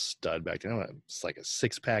was a stud back then. It's like a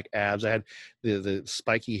 6-pack abs. I had the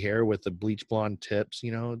spiky hair with the bleach blonde tips,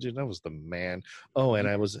 dude, I was the man. Oh, and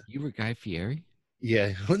you were Guy Fieri?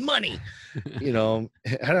 Yeah, with money, and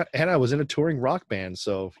I was in a touring rock band.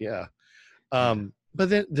 So yeah. But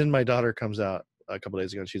then my daughter comes out a couple of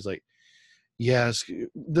days ago and she's like, yes,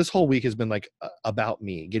 this whole week has been like about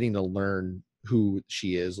me, getting to learn who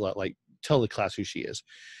she is, like tell the class who she is.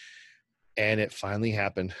 And it finally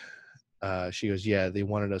happened. She goes, yeah, they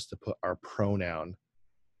wanted us to put our pronoun.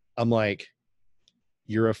 I'm like,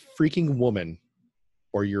 you're a freaking woman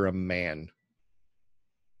or you're a man,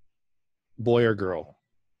 boy or girl.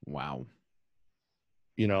 Wow.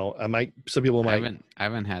 Some people might. I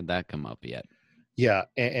haven't had that come up yet. Yeah.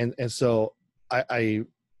 And so but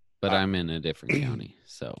I'm in a different county,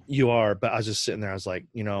 so. You are, but I was just sitting there. I was like,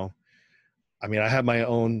 I mean, I have my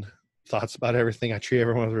own thoughts about everything. I treat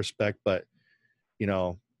everyone with respect, but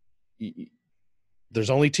there's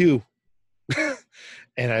only two.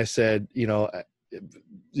 And I said,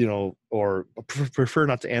 or prefer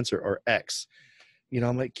not to answer, or X.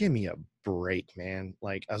 I'm like, give me a break, man.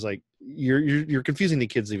 Like, I was like, you're confusing the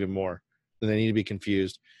kids even more than they need to be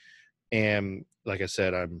confused. And like I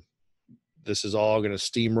said, this is all going to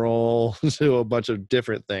steamroll to a bunch of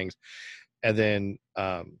different things. And then,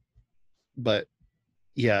 but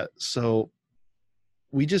yeah, so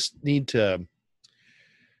we just need to,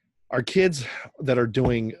 our kids that are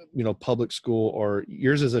doing, public school, or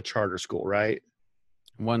yours is a charter school, right?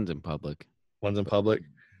 One's in public.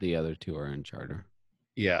 The other two are in charter.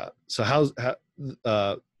 Yeah. So how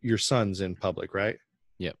your son's in public, right?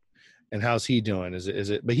 Yep. And how's he doing? Is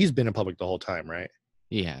it, but he's been in public the whole time, right?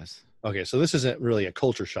 He has. Okay. So this isn't really a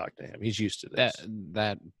culture shock to him. He's used to this.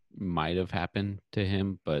 That might have happened to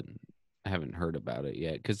him, but I haven't heard about it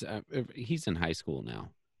yet. Cause he's in high school now.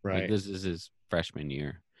 Right. Like, this is his freshman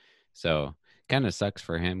year. So kind of sucks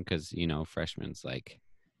for him. Cause freshman's like,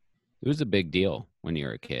 it was a big deal when you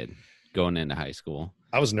were a kid going into high school.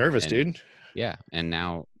 I was nervous, dude. Yeah. And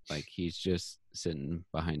now, like, he's just sitting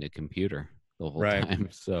behind a computer the whole time.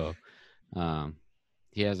 So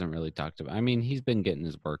he hasn't really talked about, I mean, he's been getting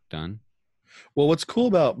his work done. Well, what's cool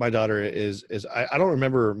about my daughter is I don't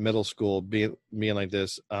remember middle school being like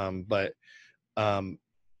this. But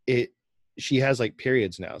she has like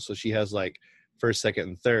periods now. So she has like first, second,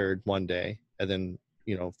 and third one day, and then,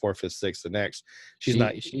 fourth, fifth, sixth the next.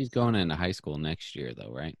 She's going into high school next year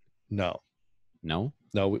though, right? No,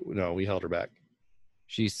 we held her back.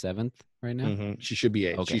 She's 7th right now. Mm-hmm. She should be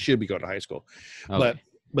 8. Okay. She should be going to high school. Okay.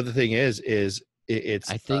 But the thing is It's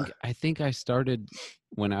I think I started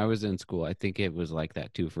when I was in school. I think it was like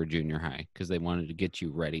that too for junior high because they wanted to get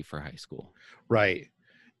you ready for high school. right.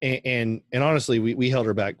 And honestly, we held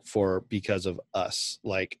her back because of us,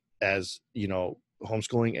 like, as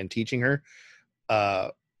homeschooling and teaching her.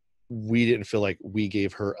 We didn't feel like we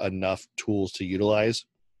gave her enough tools to utilize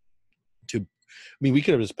I mean, we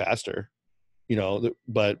could have just passed her,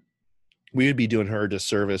 but we would be doing her a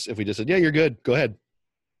disservice if we just said, yeah, you're good, go ahead.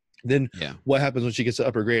 Then Yeah. what happens when she gets to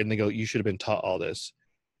upper grade and they go, you should have been taught all this,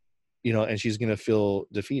 and she's going to feel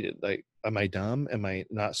defeated. Like, am I dumb? Am I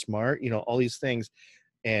not smart? All these things.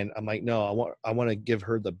 And I'm like, no, I want to give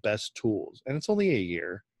her the best tools. And it's only a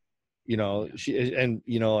year, Yeah.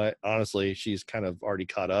 honestly, she's kind of already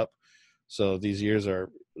caught up. So these years they're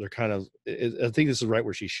kind of, I think this is right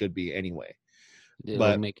where she should be anyway. It'll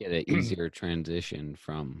But make it an easier transition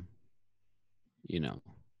from, the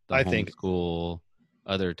I think homeschool,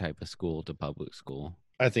 other type of school to public school.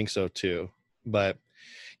 I think so too. But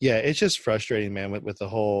yeah, it's just frustrating, man, with the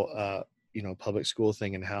whole public school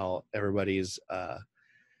thing and how everybody's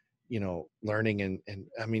learning. And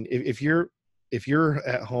I mean, if you're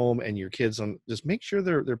at home and your kids just make sure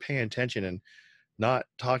they're paying attention and not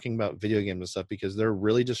talking about video games and stuff, because they're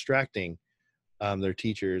really distracting their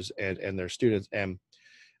teachers and their students. And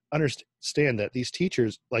understand that these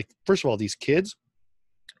teachers, like, first of all, these kids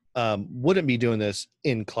wouldn't be doing this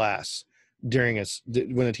in class when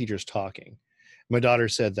the teacher's talking. My daughter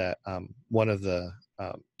said that one of the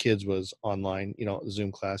kids was online,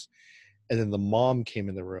 Zoom class, and then the mom came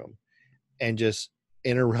in the room and just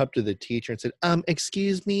interrupted the teacher and said,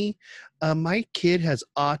 excuse me, my kid has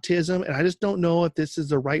autism and I just don't know if this is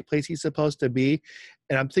the right place he's supposed to be.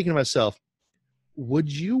 And I'm thinking to myself,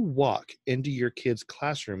 would you walk into your kid's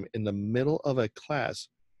classroom in the middle of a class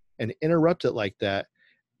and interrupt it like that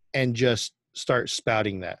and just start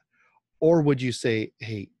spouting that? Or would you say,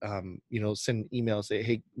 hey, send an email, say,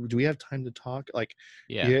 hey, do we have time to talk? Like,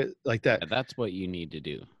 Yeah, like that. Yeah, that's what you need to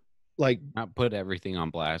do. Like, not put everything on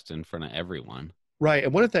blast in front of everyone. Right.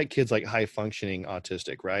 And what if that kid's like high functioning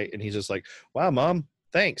autistic, right? And he's just like, wow, mom,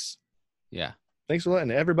 thanks. Yeah. Thanks for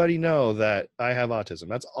letting everybody know that I have autism.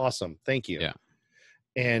 That's awesome. Thank you. Yeah.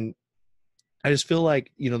 And I just feel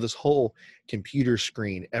like, this whole computer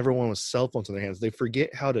screen, everyone with cell phones in their hands, they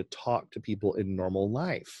forget how to talk to people in normal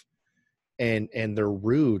life. And they're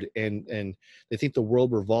rude and they think the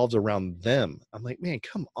world revolves around them. I'm like, man,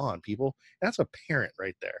 come on, people. That's a parent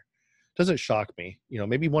right there. Doesn't shock me.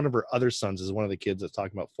 Maybe one of her other sons is one of the kids that's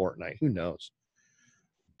talking about Fortnite. Who knows?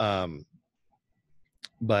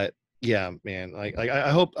 But yeah, man, like I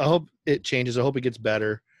hope it changes. I hope it gets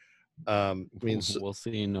better. We'll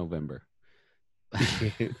see in November.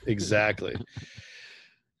 Exactly.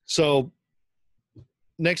 So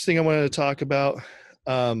next thing I wanted to talk about,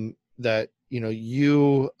 that,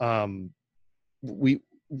 you and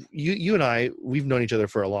I, we've known each other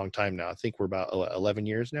for a long time now. I think we're about 11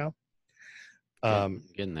 years now.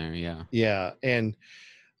 Getting there. Yeah. Yeah. And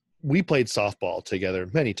we played softball together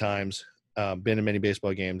many times, been in many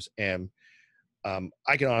baseball games. And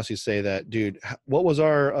I can honestly say that, dude, what was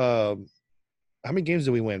our, how many games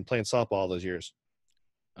did we win playing softball those years?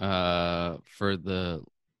 For the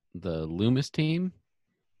Loomis team,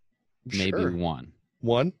 maybe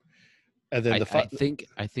one. And then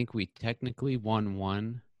I think we technically won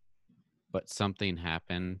one, but something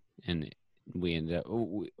happened and we ended up,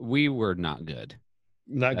 we were not good.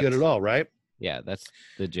 Not good at all, right? Yeah, that's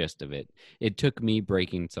the gist of it. It took me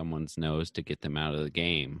breaking someone's nose to get them out of the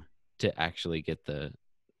game to actually get the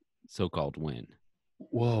so-called win.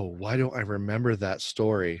 Whoa, why don't I remember that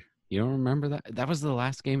story? You don't remember that? That was the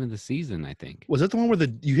last game of the season, I think. Was that the one where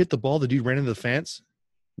you hit the ball, the dude ran into the fence?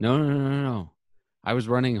 No. I was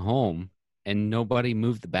running home and nobody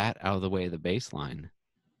moved the bat out of the way of the baseline.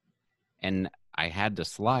 And I had to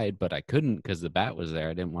slide, but I couldn't because the bat was there.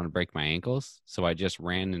 I didn't want to break my ankles. So I just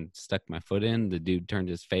ran and stuck my foot in. The dude turned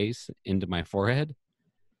his face into my forehead.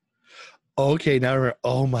 Okay, now I remember.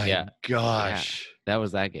 Oh my gosh. Yeah, that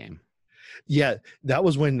was that game. Yeah, that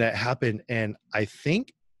was when that happened. And I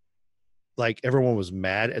think like everyone was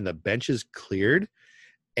mad and the benches cleared.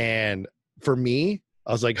 And for me,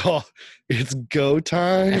 I was like, oh, it's go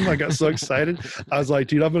time. I got so excited. I was like,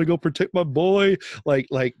 dude, I'm going to go protect my boy.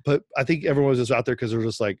 But I think everyone was just out there because they were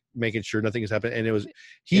just like making sure nothing has happened. And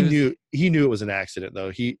he knew it was an accident though.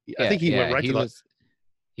 I think he went right to the,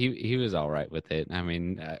 he was all right with it. I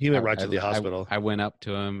mean, he went right to the hospital. I went up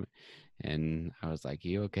to him and I was like,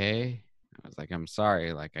 you okay? I was like, I'm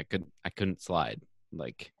sorry. Like I couldn't slide.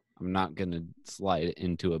 Like I'm not gonna slide it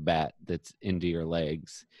into a bat that's into your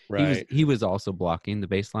legs. Right. He was also blocking the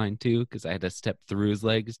baseline too, because I had to step through his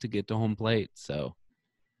legs to get to home plate. So,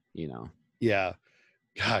 you know. Yeah.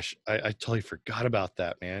 Gosh, I totally forgot about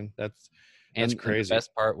that, man. That's And the crazy.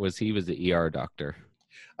 best part was he was the ER doctor.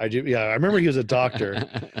 I do. Yeah, I remember he was a doctor,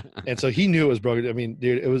 and so he knew it was broken. I mean,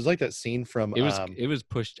 dude, it was like that scene from It was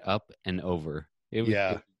pushed up and over.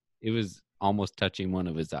 yeah. It was almost touching one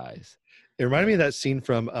of his eyes. It reminded me of that scene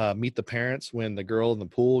from Meet the Parents when the girl in the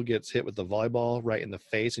pool gets hit with the volleyball right in the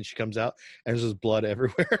face and she comes out and there's just blood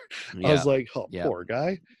everywhere. I was like, oh, poor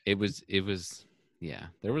guy. It was yeah,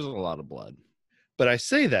 there was a lot of blood. But I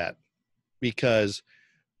say that because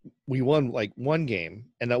we won like one game,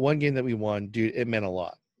 and that one game that we won, dude, it meant a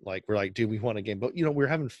lot. Like, we're like, dude, we won a game, but we're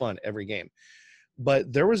having fun every game.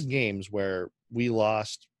 But there was games where we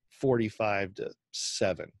lost 45-7.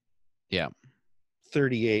 Yeah.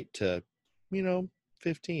 38 to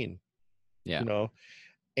 15. Yeah.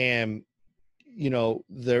 And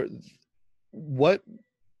there, what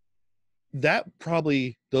that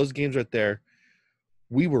probably, those games right there,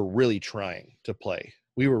 we were really trying to play.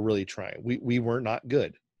 We were really trying. We were not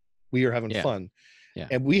good. We were having fun. Yeah.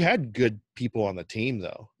 And we had good people on the team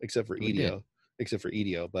though, except for Edio.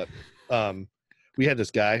 But we had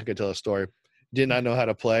this guy, I could tell a story, did not know how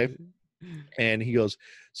to play. And he goes,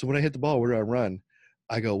 so when I hit the ball, where do I run?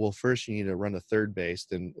 I go, well, first you need to run to third base,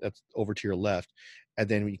 then that's over to your left. And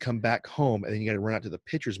then when you come back home, and then you got to run out to the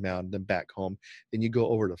pitcher's mound, then back home. Then you go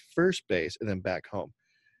over to first base and then back home.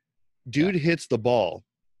 Dude hits the ball,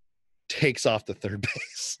 takes off the third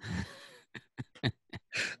base.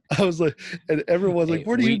 I was like, and everyone's like,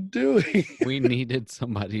 what are you doing? We needed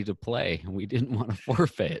somebody to play. We didn't want to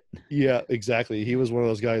forfeit. Yeah, exactly. He was one of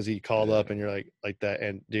those guys he called up and you're like that.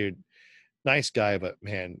 And dude, nice guy, but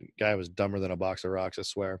man, guy was dumber than a box of rocks, I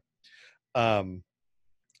swear. And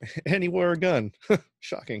he wore a gun.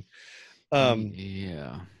 Shocking.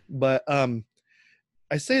 Yeah. But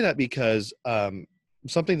I say that because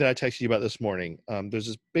something that I texted you about this morning, there's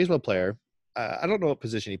this baseball player. I don't know what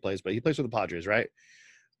position he plays, but he plays for the Padres, right?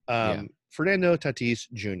 Fernando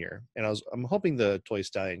Tatis Jr. And I'm hoping the Toy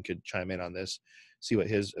Stallion could chime in on this, see what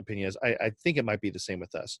his opinion is. I think it might be the same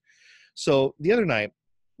with us. So the other night,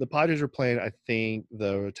 the Padres were playing, I think,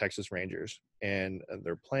 the Texas Rangers, and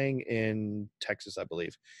they're playing in Texas, I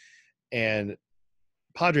believe. And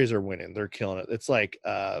Padres are winning. They're killing it. It's like,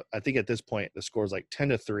 I think at this point, the score is like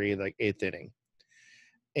 10-3, like 8th inning.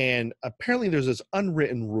 And apparently there's this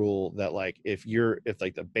unwritten rule that like, if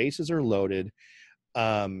like the bases are loaded,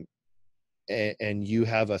 and you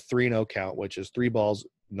have a 3-0 count, which is 3 balls,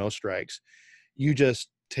 no strikes, you just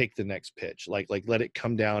take the next pitch, like let it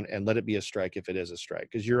come down and let it be a strike if it is a strike,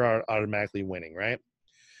 because you're automatically winning, right?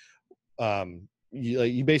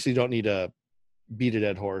 You basically don't need to beat a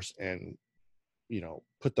dead horse and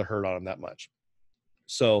put the hurt on him that much.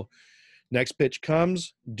 So next pitch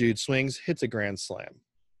comes, dude swings, hits a grand slam,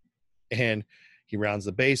 and he rounds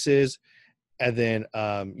the bases. And then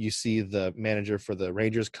you see the manager for the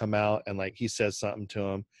Rangers come out and like he says something to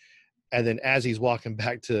him. And then as he's walking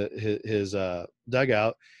back to his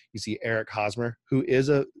dugout, you see Eric Hosmer, who is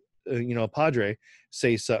a Padre,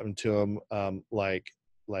 say something to him like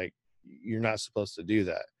you're not supposed to do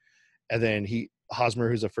that. And then Hosmer,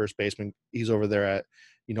 who's a first baseman, he's over there at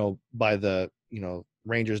by the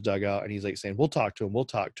Rangers dugout, and he's like saying, we'll talk to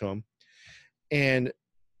him. And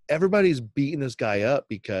everybody's beating this guy up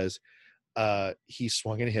because he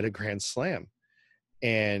swung and hit a grand slam.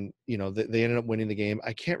 And they ended up winning the game.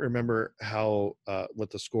 I can't remember what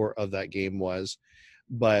the score of that game was,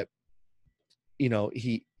 but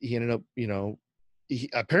he ended up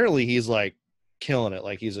apparently he's like killing it,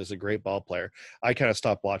 like he's just a great ball player. I kind of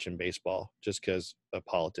stopped watching baseball just because of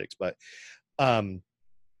politics, but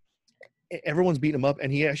everyone's beating him up,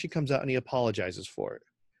 and he actually comes out and he apologizes for it.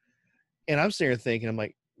 And I'm sitting here thinking, I'm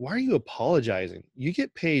like, why are you apologizing? You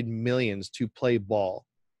get paid millions to play ball,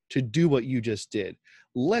 to do what you just did.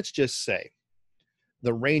 Let's just say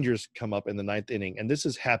the Rangers come up in the 9th inning, and this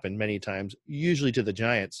has happened many times, usually to the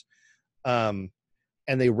Giants, and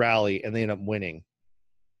they rally and they end up winning.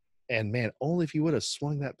 And man, only if you would have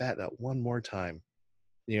swung that bat that one more time,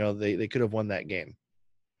 they could have won that game.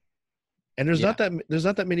 And there's not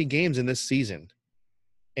that many games in this season.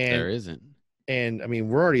 And there isn't. And I mean,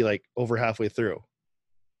 we're already like over halfway through,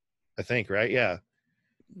 I think, right? Yeah.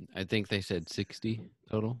 I think they said 60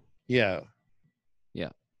 total. Yeah.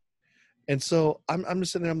 And so I'm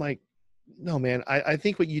just sitting there, I'm like, no, man, I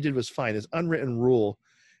think what you did was fine. This unwritten rule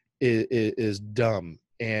is dumb,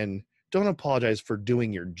 and don't apologize for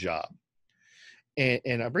doing your job.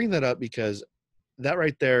 And I bring that up because that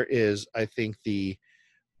right there is, I think, the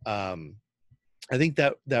um, I think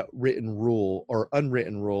that written rule or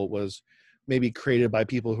unwritten rule was maybe created by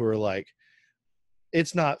people who are like,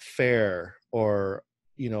 it's not fair, or,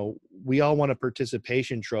 we all want a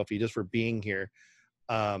participation trophy just for being here.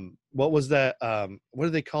 What was that? What do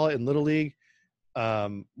they call it in Little League?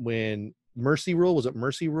 When mercy rule, was it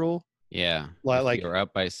mercy rule? Yeah. If Like, you're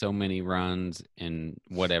up by so many runs and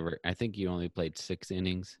whatever, I think you only played 6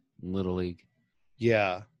 innings in Little League.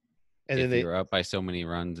 yeah. And If then you were up by so many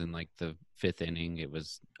runs in like the 5th inning, it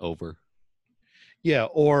was over. yeah.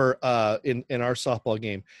 Or in our softball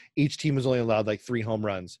game, each team is only allowed like 3 home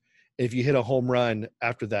runs. If you hit a home run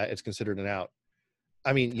after that, it's considered an out.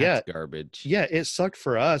 I mean, That's garbage. yeah, it sucked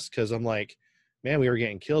for us because I'm like, man, we were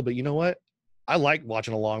getting killed. But you know what? I like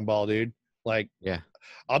watching a long ball, dude. Like, Yeah.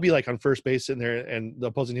 I'll be like on first base sitting there, and the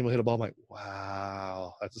opposing team will hit a ball. I'm like,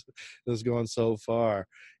 wow, this is going so far,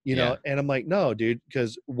 Yeah. And I'm like, no, dude,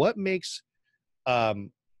 because what makes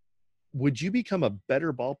would you become a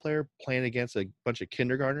better ball player playing against a bunch of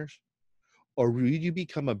kindergartners, or would you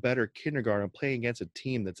become a better kindergartner playing against a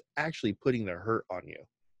team that's actually putting their hurt on you?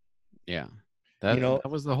 Yeah. You know, That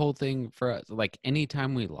was the whole thing for us. Like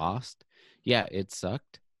anytime we lost, yeah, it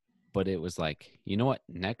sucked, but it was like, you know what?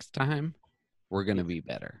 Next time we're going to be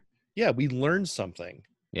better. yeah, we learned something.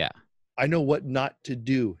 Yeah. I know what not to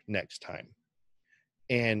do next time.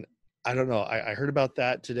 And I don't know. I heard about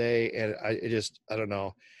that today, and I don't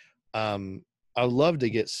know. I would love to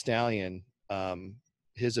get Stallion,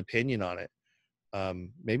 his opinion on it.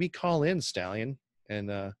 Maybe call in, Stallion, and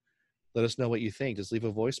let us know what you think. Just leave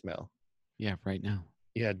a voicemail. Yeah, right now.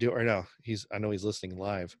 Yeah, do it right now. I know he's listening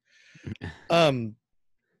live. And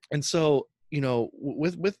so,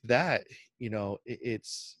 with that,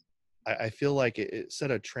 I feel like it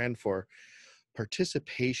set a trend for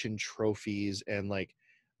participation trophies, and like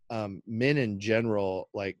men in general,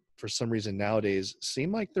 like for some reason nowadays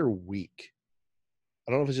seem like they're weak.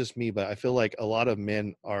 I don't know if it's just me, but I feel like a lot of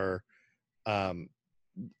men are, um,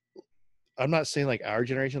 I'm not saying like our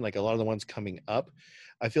generation, like a lot of the ones coming up,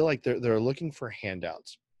 I feel like they're looking for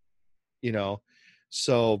handouts, you know?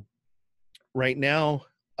 So right now,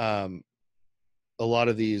 um, a lot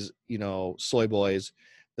of these, soy boys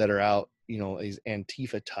that are out, these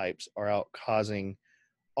Antifa types are out causing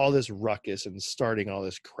all this ruckus and starting all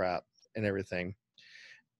this crap and everything.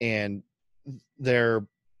 And they're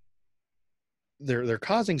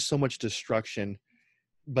causing so much destruction,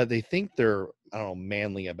 but they think they're, I don't know,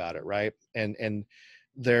 manly about it, right? And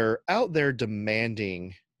they're out there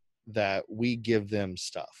demanding that we give them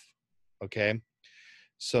stuff. Okay.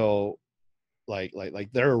 So like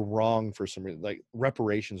they're wrong for some reason, like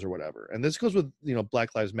reparations or whatever. And this goes with,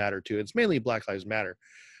 Black Lives Matter too. It's mainly Black Lives Matter,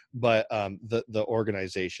 but the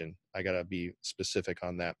organization, I gotta be specific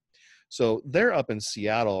on that. So they're up in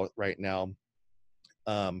Seattle right now,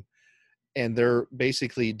 and they're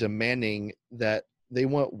basically demanding that they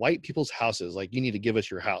want white people's houses. Like, you need to give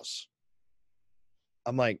us your house.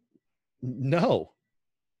 I'm like, no.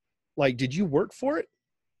 Like, did you work for it?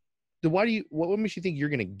 Then what makes you think you're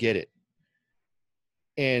going to get it?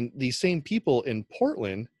 And these same people in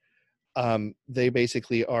Portland, they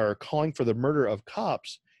basically are calling for the murder of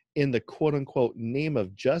cops in the quote unquote name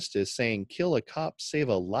of justice, saying kill a cop, save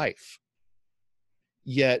a life.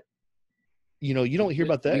 Yet, you don't hear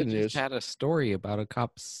about that We in the just news. had a story about a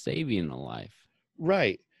cop saving a life.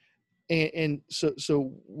 Right. And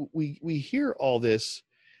so we hear all this,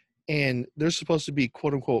 and they're supposed to be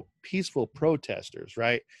quote unquote peaceful protesters,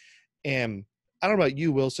 right? And I don't know about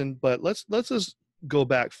you, Wilson, but let's just go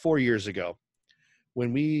back 4 years ago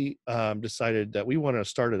when we decided that we want to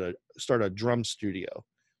start a drum studio,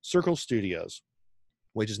 Circle Studios,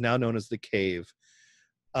 which is now known as the Cave.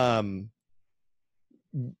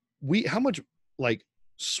 We how much like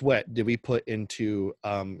sweat did we put into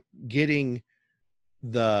getting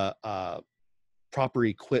the proper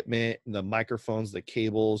equipment, the microphones, the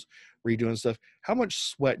cables, redoing stuff? How much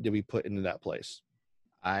sweat did we put into that place?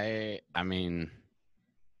 I mean,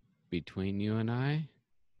 between you and I,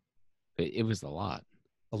 it was a lot.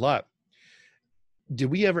 A lot. Did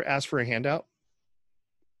we ever ask for a handout?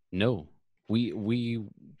 No, we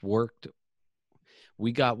worked.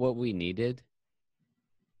 We got what we needed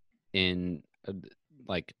in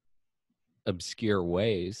like obscure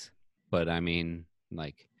ways, but I mean,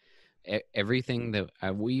 like everything that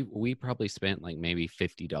we probably spent like maybe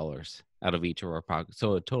 $50 out of each of our pockets,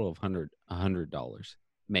 so a total of $100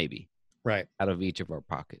 maybe, Right. out of each of our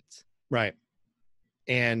pockets. Right.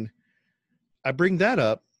 And I bring that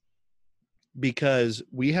up because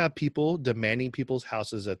we have people demanding people's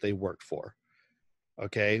houses that they worked for.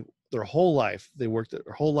 Okay. Their whole life, they worked their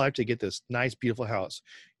whole life to get this nice, beautiful house.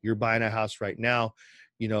 You're buying a house right now.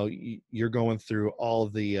 you're going through all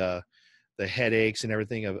the headaches and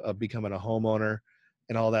everything of becoming a homeowner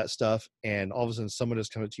and all that stuff. And all of a sudden someone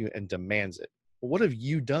just comes to you and demands it. Well, what have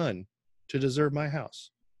you done to deserve my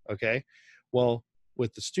house? Okay. Well,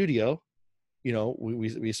 with the studio,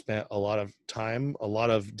 we spent a lot of time, a lot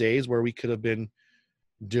of days where we could have been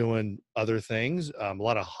doing other things, a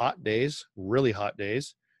lot of hot days, really hot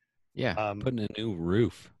days. Yeah, putting a new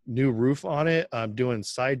roof On it, doing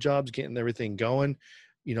side jobs, getting everything going,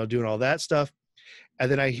 doing all that stuff. And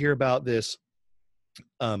then I hear about this,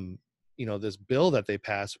 this bill that they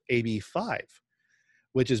passed, AB 5,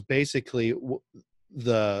 which is basically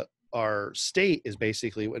our state is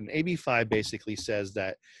basically when AB 5 basically says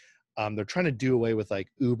that they're trying to do away with like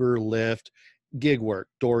Uber, Lyft, gig work,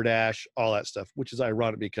 DoorDash, all that stuff, which is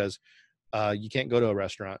ironic because you can't go to a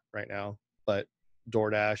restaurant right now, but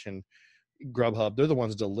DoorDash and Grubhub, they're the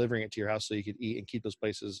ones delivering it to your house so you could eat and keep those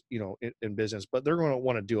places, in business. But they're going to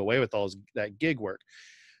want to do away with that gig work.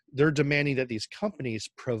 They're demanding that these companies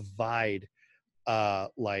provide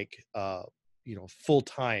full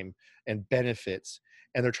time and benefits,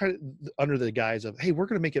 and they're trying to, under the guise of, hey, we're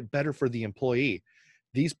going to make it better for the employee.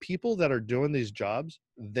 These people that are doing these jobs,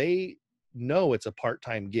 they know it's a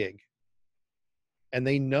part-time gig, and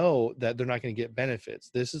they know that they're not going to get benefits.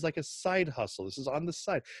 This is like a side hustle. This is on the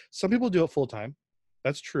side. Some people do it full-time.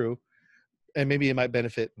 That's true. And maybe it might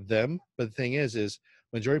benefit them. But the thing is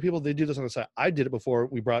majority of people, they do this on the side. I did it before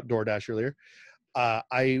we brought DoorDash earlier.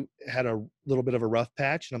 I had a little bit of a rough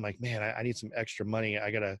patch, and I'm like, man, I need some extra money.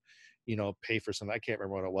 I got to, pay for something. I can't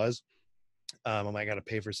remember what it was. I got to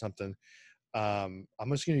pay for something. I'm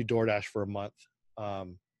just going to do DoorDash for a month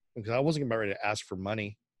because I wasn't about ready to ask for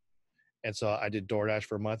money. And so I did DoorDash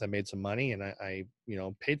for a month. I made some money, and I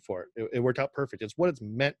paid for it. It worked out perfect. It's what it's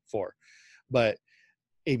meant for. But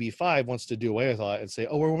AB 5 wants to do away with all that and say,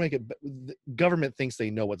 oh, we'll make it. The government thinks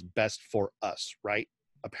they know what's best for us, right?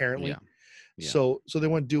 Apparently. Yeah. So they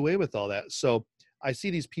want to do away with all that. So I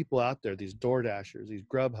see these people out there, these DoorDashers, these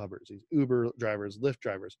Grubhubbers, these Uber drivers, Lyft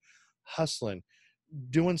drivers, hustling,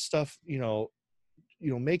 doing stuff,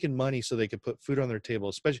 making money so they could put food on their table.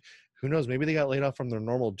 Especially, who knows, maybe they got laid off from their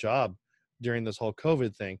normal job during this whole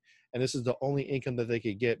COVID thing, and this is the only income that they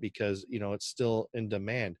could get because it's still in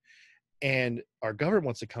demand. And our government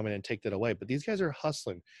wants to come in and take that away. But these guys are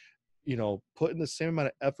hustling, putting the same amount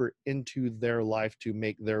of effort into their life to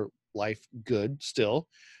make their life good still.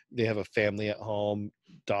 They have a family at home,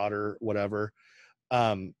 daughter, whatever.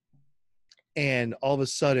 And all of a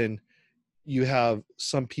sudden, you have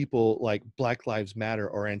some people like Black Lives Matter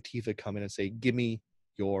or Antifa come in and say, give me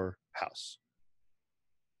your house.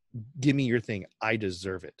 Give me your thing. I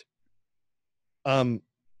deserve it.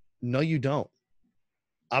 No, you don't.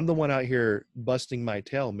 I'm the one out here busting my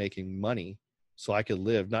tail, making money so I could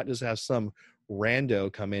live, not just have some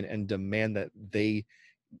rando come in and demand that they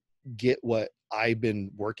get what I've been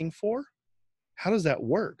working for. How does that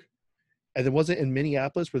work? And then was it in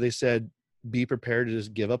Minneapolis where they said, be prepared to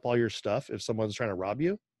just give up all your stuff if someone's trying to rob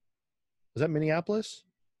you? Was that Minneapolis?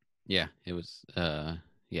 Yeah, it was,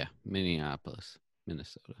 Minneapolis,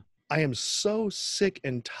 Minnesota. I am so sick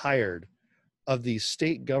and tired of these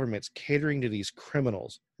state governments catering to these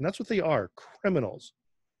criminals. And that's what they are, criminals.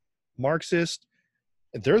 Marxist.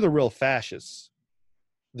 They're the real fascists.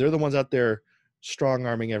 They're the ones out there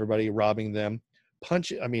strong-arming everybody, robbing them. I'm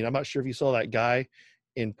not sure if you saw that guy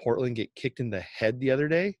in Portland get kicked in the head the other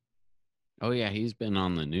day. Oh, yeah, he's been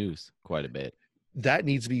on the news quite a bit. That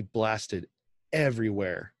needs to be blasted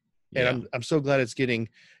everywhere. And Yeah. I'm so glad it's getting,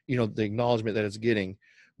 the acknowledgement that it's getting.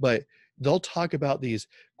 But they'll talk about these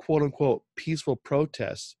quote unquote peaceful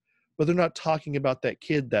protests, but they're not talking about that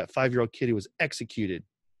 5-year-old kid who was executed,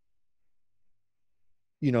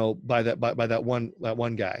 by that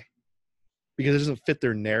one guy, because it doesn't fit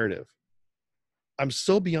their narrative. I'm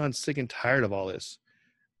so beyond sick and tired of all this.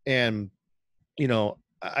 And,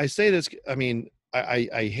 I say this,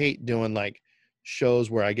 I hate doing like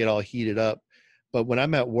shows where I get all heated up, but when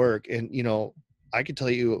I'm at work and, I can tell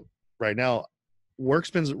you right now,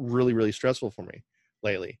 work's been really, really stressful for me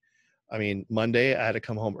lately. Monday I had to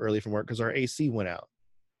come home early from work because our AC went out,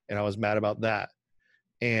 and I was mad about that.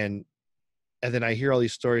 And then I hear all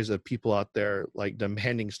these stories of people out there like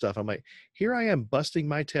demanding stuff. I'm like, here I am busting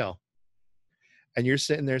my tail. And you're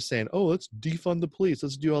sitting there saying, oh, let's defund the police.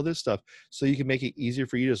 Let's do all this stuff so you can make it easier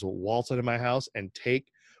for you to just waltz into my house and take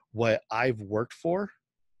what I've worked for.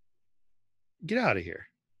 Get out of here.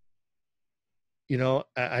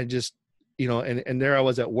 I just, and there I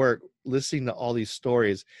was at work listening to all these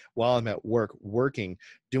stories while I'm at work, working,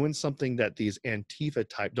 doing something that these Antifa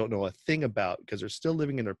type don't know a thing about because they're still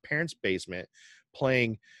living in their parents' basement,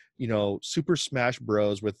 playing, you know, Super Smash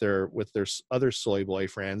Bros with their other soy boy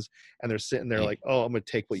friends, and they're sitting there Hey, like, oh, I'm gonna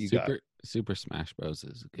take what you got. Super Smash Bros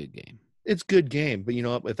is a good game. It's good game, but you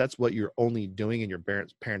know, if that's what you're only doing in your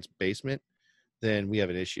parents' basement, then we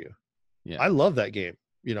have an issue. Yeah. I love that game.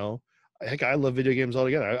 You know, heck, I love video games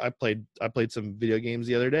altogether. I played some video games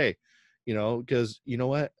the other day, you know, because you know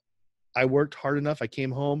what, I worked hard enough. I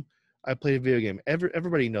came home, I played a video game.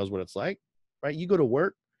 Everybody knows what it's like, right? You go to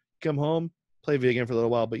work, come home, play a video game for a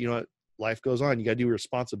little while, but you know what? Life goes on. You got to do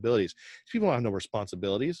responsibilities. People don't have no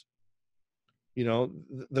responsibilities. You know,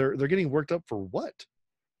 they're getting worked up for what?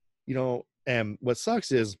 You know, and what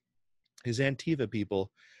sucks is Antifa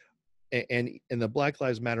people and the Black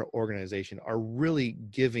Lives Matter organization are really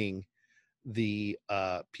giving the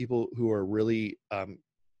people who are really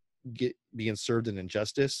being served in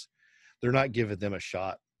injustice, they're not giving them a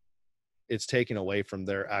shot. It's taken away from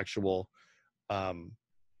their actual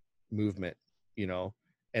movement, you know,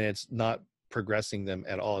 and it's not progressing them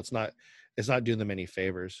at all. It's not doing them any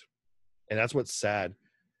favors. And that's what's sad,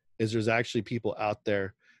 is there's actually people out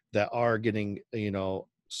there that are getting, you know,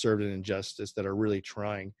 served in injustice, that are really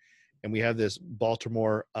trying. And we have this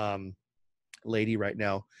Baltimore lady right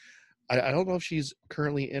now. I don't know if she's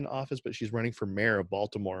currently in office, but she's running for mayor of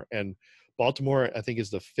Baltimore. And Baltimore, I think, is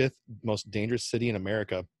the 5th most dangerous city in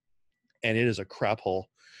America. And it is a crap hole.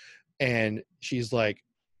 And she's like,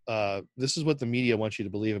 this is what the media wants you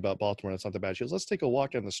to believe about Baltimore. That's not that bad. She goes, let's take a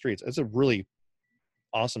walk down the streets. It's a really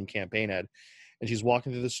awesome campaign ad. And she's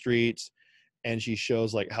walking through the streets, and she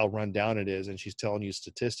shows like how run down it is, and she's telling you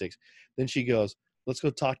statistics. Then she goes, let's go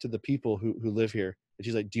talk to the people who live here. And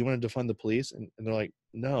she's like, do you want to defund the police? And they're like,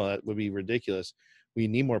 no, that would be ridiculous. We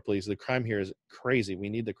need more police. The crime here is crazy. We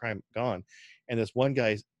need the crime gone. And this one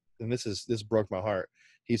guy, and this broke my heart,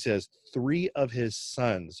 he says 3 of his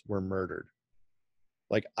sons were murdered.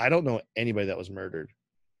 Like, I don't know anybody that was murdered,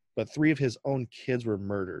 but 3 of his own kids were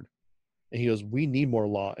murdered. And he goes, we need more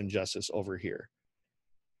law and justice over here.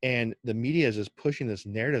 And the media is just pushing this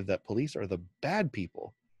narrative that police are the bad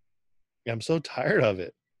people. I'm so tired of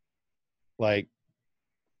it. Like,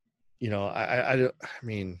 you know, I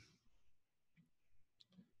mean,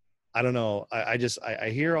 I don't know. I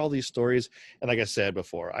hear all these stories. And like I said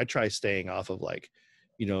before, I try staying off of like,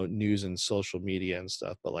 you know, news and social media and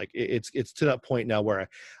stuff. But like, it's to that point now where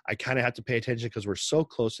I kind of have to pay attention, because we're so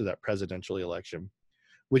close to that presidential election,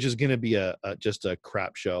 which is going to be just a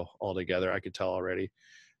crap show altogether. I could tell already,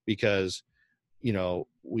 because, you know,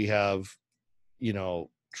 we have, you know,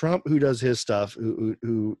 Trump, who does his stuff,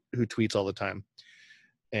 who tweets all the time.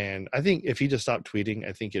 And I think if he just stopped tweeting,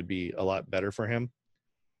 I think it'd be a lot better for him.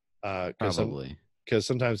 Probably. Because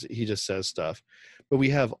sometimes he just says stuff. But we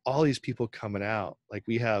have all these people coming out. Like,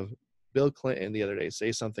 we have Bill Clinton the other day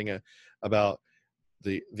say something about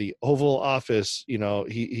the Oval Office. You know,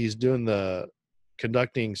 he's doing the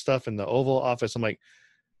conducting stuff in the Oval Office. I'm like,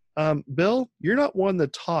 Bill, you're not one to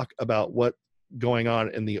talk about what's going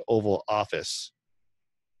on in the Oval Office.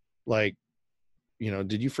 Like, you know,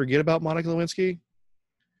 did you forget about Monica Lewinsky?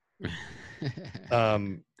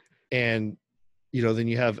 And, you know, then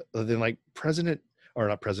you have, then like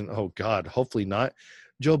not president, oh God, hopefully not.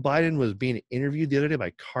 Joe Biden was being interviewed the other day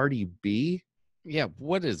by Cardi B. Yeah,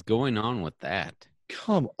 what is going on with that?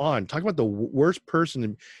 Come on, talk about the worst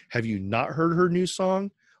person. Have you not heard her new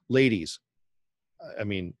song? Ladies, I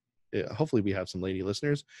mean, hopefully we have some lady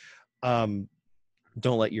listeners. Don't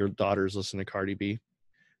let your daughters listen to Cardi B.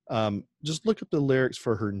 Just look up the lyrics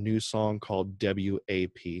for her new song called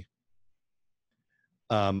WAP.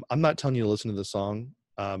 I'm not telling you to listen to the song.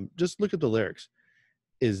 Just look at the lyrics.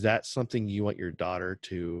 Is that something you want your daughter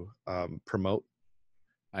to promote?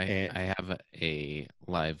 I have a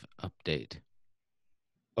live update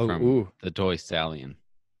Oh, from the Toy Stallion.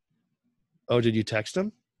 Oh, did you text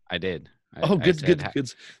him? I did. Good.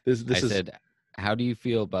 This I said, how do you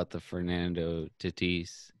feel about the Fernando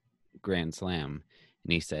Tatis Grand Slam?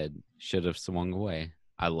 And he said, should have swung away.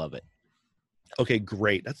 I love it. Okay,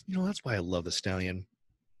 great. That's why I love the Stallion.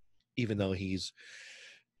 Even though he's,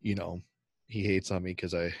 you know, he hates on me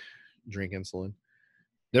because I drink insulin.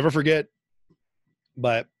 Never forget.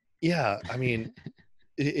 But yeah, I mean,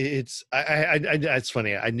 it's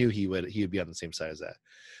funny. I knew he would be on the same side as that.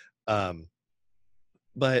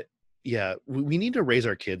 But yeah, we need to raise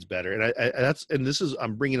our kids better, and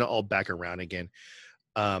I'm bringing it all back around again.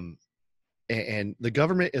 And the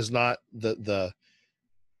government is not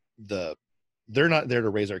they're not there to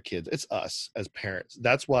raise our kids. It's us as parents.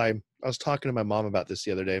 That's why I was talking to my mom about this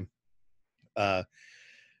the other day.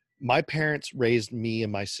 My parents raised me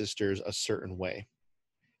and my sisters a certain way.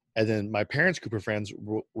 And then my parents' group of friends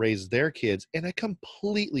raised their kids in a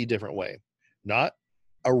completely different way. not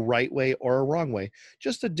a right way or a wrong way,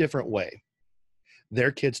 just a different way.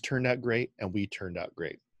 Their kids turned out great and we turned out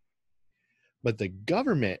great. But the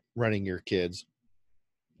government running your kids,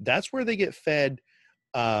 that's where they get fed.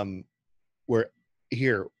 Where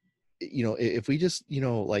here, if we just,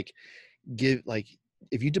 like give, like,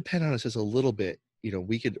 if you depend on us just a little bit,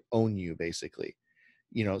 we could own you basically,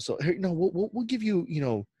 so here, we'll give you,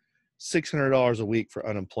 $600 a week for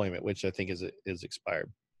unemployment, which I think is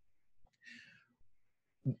expired.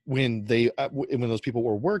 When those people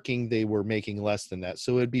were working, they were making less than that.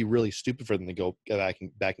 So it'd be really stupid for them to go back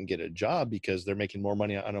and get a job because they're making more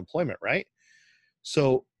money on unemployment, right?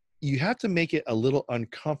 So you have to make it a little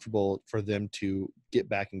uncomfortable for them to get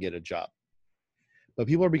back and get a job. But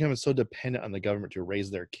people are becoming so dependent on the government to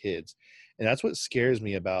raise their kids. And that's what scares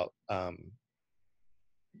me about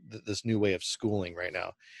this new way of schooling right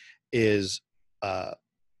now is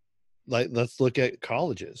let's look at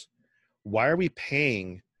colleges. Why are we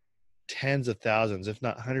paying tens of thousands, if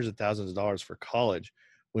not hundreds of thousands of dollars for college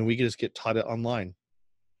when we could just get taught it online?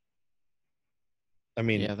 I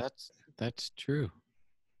mean, yeah, that's true.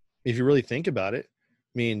 If you really think about it,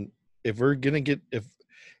 I mean, if we're getting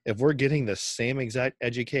the same exact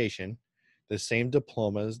education, the same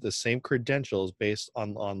diplomas, the same credentials based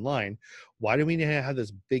on online, why do we need to have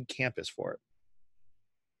this big campus for it?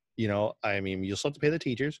 I mean, you'll still have to pay the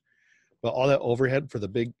teachers, but all that overhead for the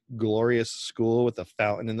big glorious school with the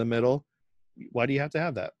fountain in the middle, why do you have to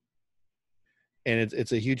have that? And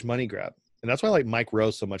it's a huge money grab. And that's why I like Mike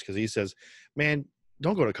Rose so much, because he says, man,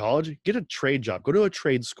 don't go to college, get a trade job, go to a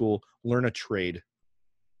trade school, learn a trade,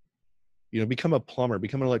 become a plumber,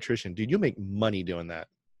 become an electrician. Dude, you'll make money doing that.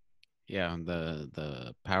 Yeah,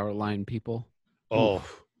 the power line people. Oh,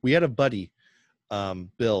 Oof. we had a buddy,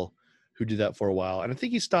 Bill, who did that for a while. And I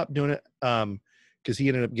think he stopped doing it because he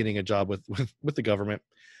ended up getting a job with the government.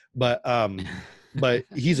 But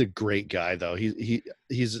he's a great guy, though.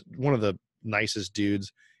 He's one of the nicest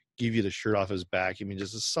dudes. Give you the shirt off his back. I mean,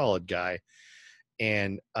 just a solid guy.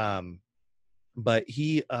 And but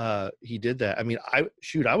he did that. I mean, I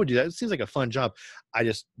would do that. It seems like a fun job. I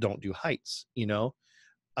just don't do heights,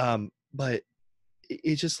 but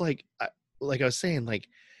it's just like I was saying, like,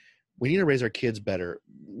 we need to raise our kids better.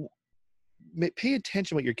 Pay attention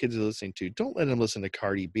to what your kids are listening to. Don't let them listen to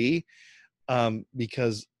Cardi B,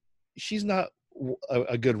 because she's not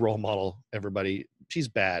a good role model. Everybody, she's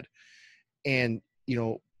bad. And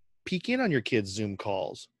peek in on your kids' Zoom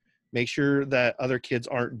calls. Make sure that other kids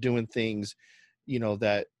aren't doing things,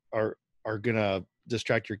 that are gonna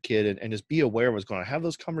distract your kid, and just be aware of what's going on. Have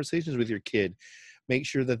those conversations with your kid. Make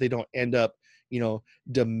sure that they don't end up,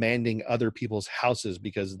 demanding other people's houses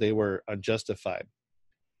because they were unjustified.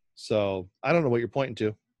 So I don't know what you're pointing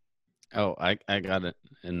to. Oh, I got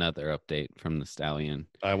another update from the Stallion.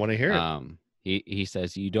 I want to hear it. He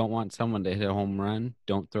says, you don't want someone to hit a home run,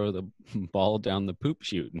 don't throw the ball down the poop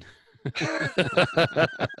chute.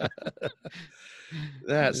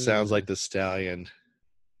 That sounds like the Stallion.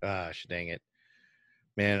 Gosh, dang it,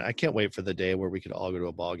 man! I can't wait for the day where we could all go to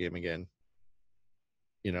a ball game again.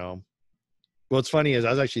 What's funny is I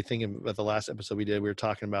was actually thinking about the last episode we did. We were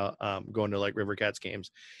talking about going to like River Cats games,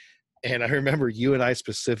 and I remember you and I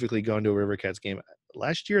specifically going to a River Cats game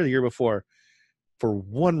last year or the year before for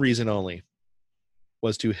one reason only,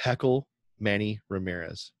 was to heckle Manny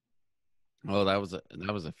Ramirez. Oh, that was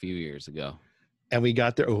a few years ago. And we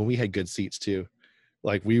got there. Oh, we had good seats too.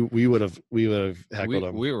 Like we would have heckled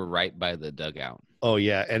him. We were right by the dugout. Oh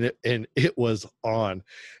yeah, and it was on,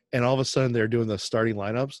 and all of a sudden they're doing the starting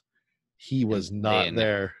lineups. He was not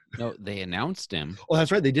there. No, they announced him. Oh,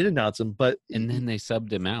 that's right, they did announce him, but and then they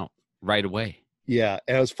subbed him out right away. Yeah,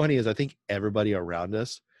 and it was funny is I think everybody around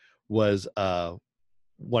us was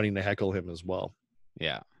wanting to heckle him as well.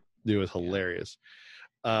 Yeah, it was hilarious.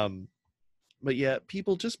 Yeah. But yeah,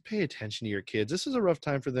 people, just pay attention to your kids. This is a rough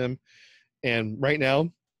time for them. And right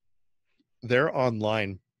now, they're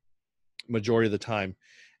online majority of the time.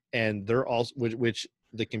 And they're also, which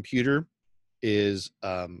the computer is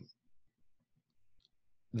the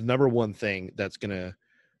number one thing that's going to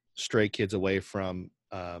stray kids away from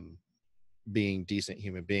being decent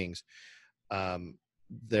human beings.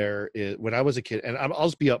 There is, when I was a kid, and I'll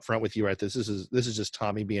just be upfront with you right this is just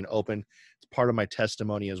Tommy being open. It's part of my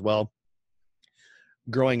testimony as well.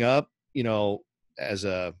 Growing up, as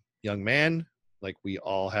a young man, like we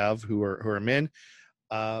all have who are men,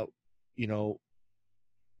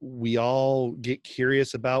 we all get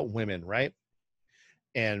curious about women, right?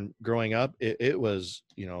 And growing up, it was,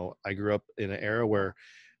 I grew up in an era where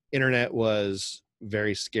internet was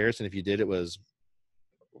very scarce, and if you did, it was,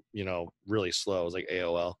 really slow. It was like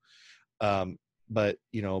AOL. But,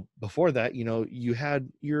 you know, before that, you know, you had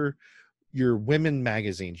your women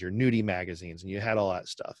magazines, your nudie magazines, and you had all that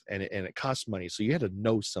stuff, and it cost money. So you had to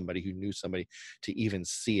know somebody who knew somebody to even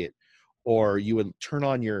see it. Or you would turn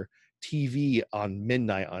on your TV on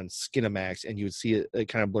midnight on Skinamax, and you would see it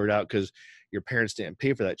kind of blurred out because your parents didn't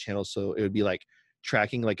pay for that channel. So it would be like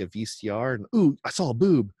tracking like a VCR, and ooh, I saw a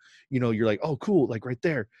boob. You know, you're like, oh, cool, like right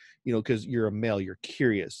there. You know, because you're a male, you're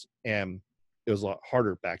curious, and it was a lot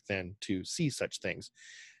harder back then to see such things.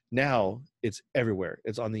 Now it's everywhere.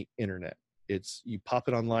 It's on the internet. It's, you pop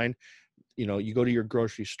it online. You know, you go to your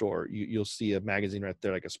grocery store, you'll see a magazine right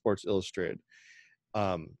there, like a Sports Illustrated.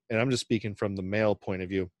 And I'm just speaking from the male point of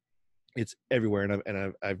view. It's everywhere,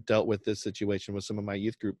 and I've dealt with this situation with some of my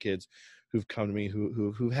youth group kids who've come to me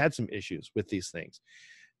who've had some issues with these things,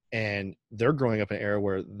 and they're growing up in an era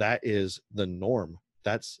where that is the norm.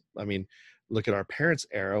 That's, I mean, look at our parents'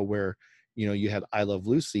 era where, you know, you had I Love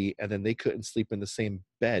Lucy, and then they couldn't sleep in the same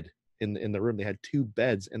bed in the room. They had two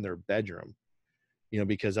beds in their bedroom, you know,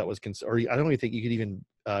 because that was or I don't even think you could even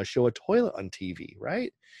show a toilet on TV,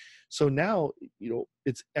 right? So now, you know,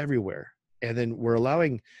 it's everywhere. And then we're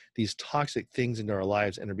allowing these toxic things into our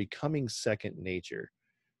lives, and they're becoming second nature.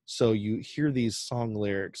 So you hear these song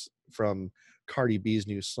lyrics from Cardi B's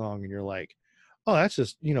new song, and you're like, oh, that's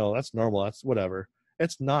just, you know, that's normal. That's whatever.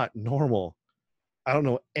 It's not normal. I don't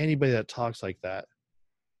know anybody that talks like that.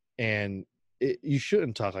 And you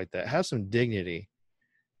shouldn't talk like that. Have some dignity.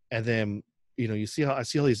 And then, you know, I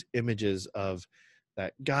see all these images of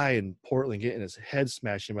that guy in Portland getting his head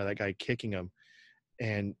smashed in by that guy kicking him.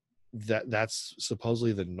 And that's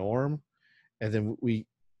supposedly the norm. And then we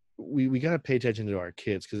got to pay attention to our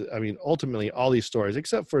kids, because I mean, ultimately all these stories,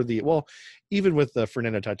 except for even with the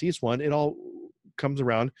Fernando Tatis one, it all comes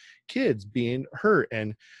around kids being hurt,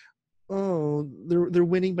 and oh, they're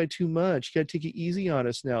winning by too much, you got to take it easy on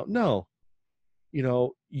us now. No, you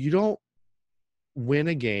know, you don't win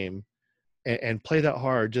a game and play that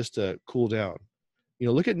hard just to cool down. You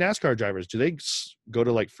know, look at NASCAR drivers. Do they go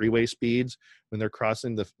to like freeway speeds when they're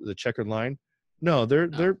crossing the checkered line? No,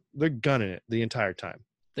 they're gunning it the entire time.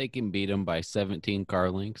 They can beat them by 17 car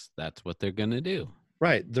lengths. That's what they're gonna do.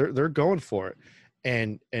 Right, they're going for it.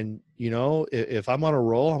 And you know, if I'm on a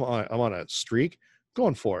roll, I'm on a streak,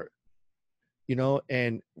 going for it. You know,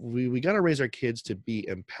 and we got to raise our kids to be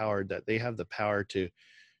empowered, that they have the power to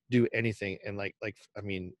do anything. And like I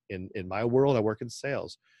mean, in my world, I work in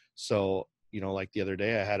sales. So, you know, like the other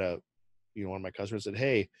day I had one of my customers said,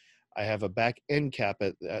 hey, I have a back end cap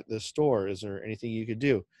at the store. Is there anything you could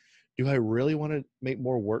do? Do I really want to make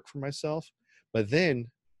more work for myself? But then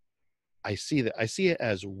I see it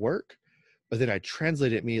as work, but then I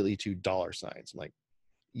translate it immediately to dollar signs. I'm like,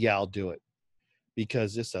 yeah, I'll do it,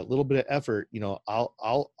 because just a little bit of effort, you know,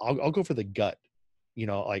 I'll go for the gut. You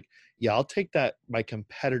know, like, yeah, I'll take my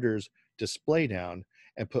competitor's display down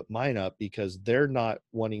and put mine up, because they're not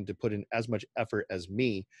wanting to put in as much effort as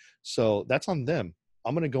me. So that's on them.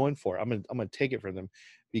 I'm going to go in for it. I'm going to take it from them,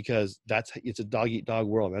 because it's a dog eat dog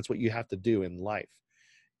world. And that's what you have to do in life.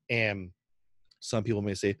 And some people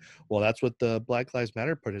may say, well, that's what the Black Lives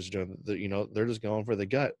Matter protesters are doing. You know, they're just going for the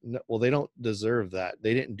gut. No, well, they don't deserve that.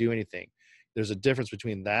 They didn't do anything. There's a difference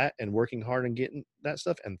between that and working hard and getting that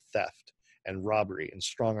stuff, and theft and robbery and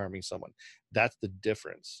strong arming someone. That's the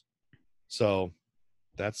difference. So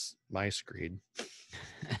that's my screed.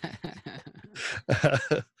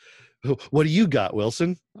 What do you got,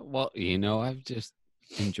 Wilson? Well, you know, I've just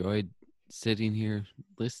enjoyed sitting here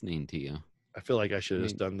listening to you. I feel like I should have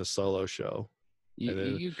just done the solo show.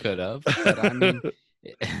 You could have, but I mean,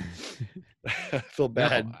 I feel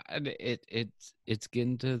bad. No, it's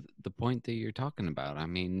getting to the point that you're talking about. I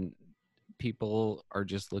mean, people are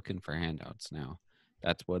just looking for handouts now.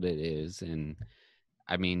 That's what it is. And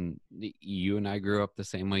I mean, you and I grew up the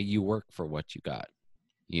same way. You work for what you got.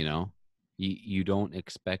 You know, you don't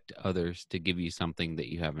expect others to give you something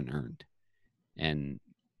that you haven't earned, and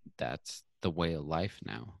that's the way of life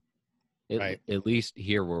now. Right. At least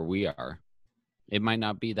here where we are. It might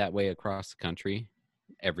not be that way across the country,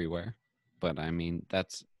 everywhere, but I mean,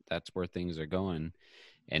 that's where things are going.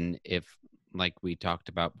 And if, like we talked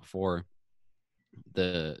about before,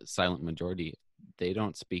 the silent majority, they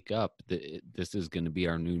don't speak up, this is going to be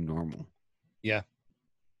our new normal. Yeah.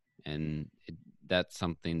 And that's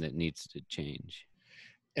something that needs to change.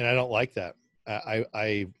 And I don't like that.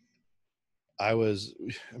 I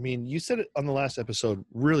mean, you said it on the last episode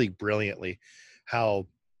really brilliantly, how,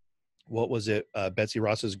 what was it? Betsy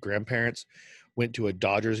Ross's grandparents went to a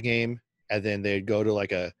Dodgers game, and then they'd go to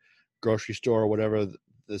like a grocery store or whatever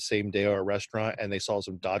the same day, or a restaurant, and they saw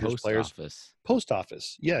some Dodgers players. Post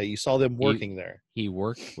office. Yeah, you saw them working there. He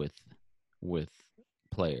worked with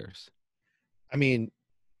players. I mean,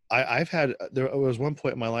 there was one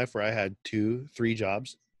point in my life where I had 2-3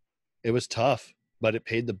 jobs. It was tough, but it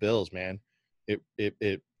paid the bills, man.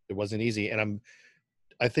 It wasn't easy. And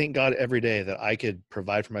I thank God every day that I could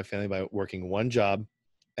provide for my family by working one job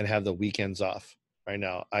and have the weekends off right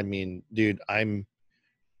now. I mean, dude, I'm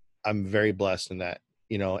very blessed in that,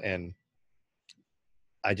 and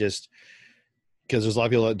I just, because there's a lot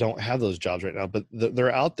of people that don't have those jobs right now, but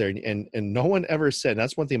they're out there, and no one ever said, and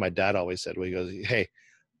that's one thing my dad always said, where he goes, hey,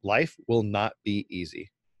 life will not be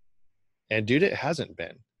easy. And dude, it hasn't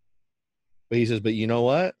been. But he says, but you know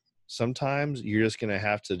what? Sometimes you're just going to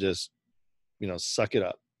have to just, suck it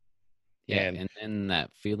up. Yeah. And then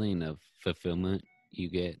that feeling of fulfillment you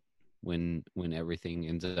get when everything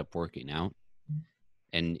ends up working out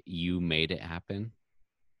and you made it happen.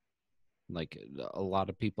 Like a lot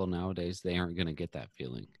of people nowadays, they aren't going to get that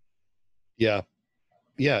feeling. Yeah.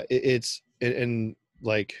 Yeah. And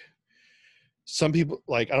like some people,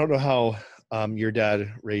 like, I don't know how your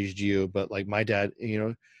dad raised you, but like my dad,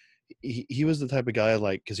 he was the type of guy,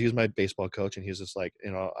 like, because he was my baseball coach, and he was just like,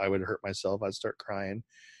 I would hurt myself, I'd start crying,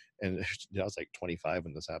 and I was like 25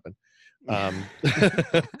 when this happened.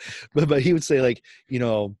 But he would say, like,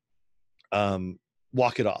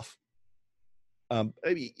 walk it off.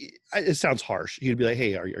 It sounds harsh. He'd be like,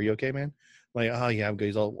 hey, are you okay, man? I'm like, oh yeah, I'm good.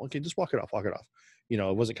 He's all, okay, just walk it off.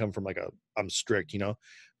 It wasn't coming from like I'm strict,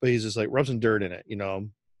 but he's just like, rub some dirt in it,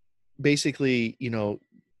 basically,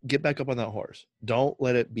 get back up on that horse. Don't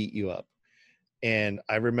let it beat you up. And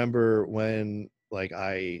I remember when, like,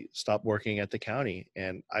 I stopped working at the county,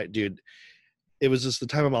 and it was just the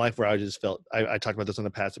time of my life where I just felt, I talked about this on the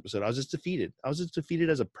past episode, I was just defeated. I was just defeated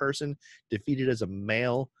as a person, defeated as a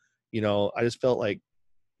male. I just felt like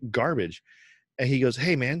garbage. And he goes,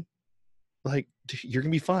 hey man, like, you're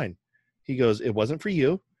gonna be fine. He goes, it wasn't for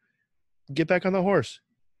you. Get back on the horse.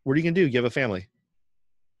 What are you gonna do? You have a family.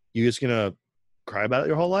 You just gonna cry about it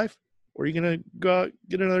your whole life? Or are you gonna go out,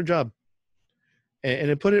 get another job? And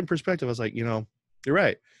it put it in perspective. I was like, you're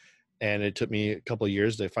right. And it took me a couple of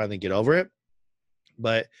years to finally get over it.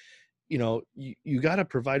 But you got to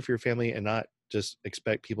provide for your family and not just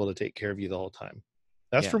expect people to take care of you the whole time.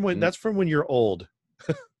 That's from when you're old,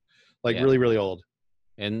 like really, really old.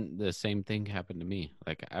 And the same thing happened to me.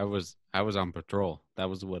 Like I was on patrol. That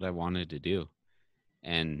was what I wanted to do,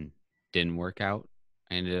 and didn't work out.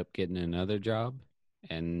 I ended up getting another job,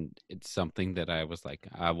 and it's something that I was like,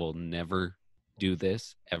 I will never do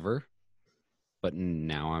this ever. But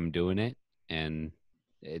now I'm doing it, and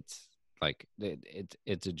it's like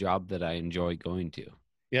it's a job that I enjoy going to.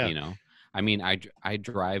 Yeah. I mean, I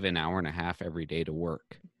drive an hour and a half every day to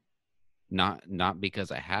work. Not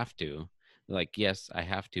because I have to. Like, yes, I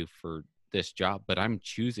have to for this job, but I'm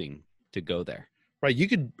choosing to go there. Right. You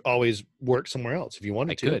could always work somewhere else if you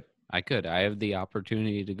wanted to. I could. I have the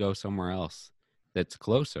opportunity to go somewhere else that's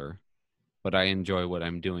closer, but I enjoy what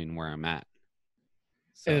I'm doing where I'm at.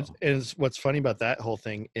 So. And it's what's funny about that whole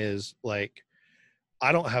thing is, like,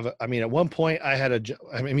 I don't have at one point I had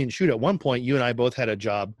at one point you and I both had a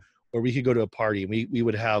job where we could go to a party, and we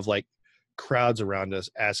would have like crowds around us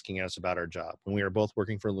asking us about our job when we were both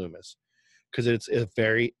working for Loomis, because it's a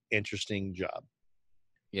very interesting job.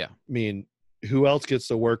 Yeah. I mean, who else gets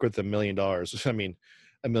to work with $1 million? I mean,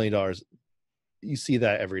 $1 million, you see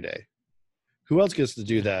that every day. Who else gets to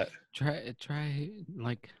do that? Try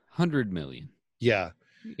like 100 million. Yeah.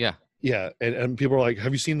 Yeah. Yeah. And people are like,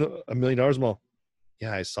 have you seen $1 million? Well,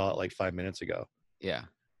 yeah, I saw it like 5 minutes ago. Yeah.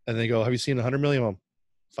 And they go, have you seen 100 million? Well,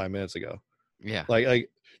 5 minutes ago. Yeah. Like,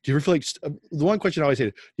 do you ever feel like, the one question I always say,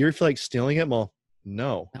 do you ever feel like stealing it? Well,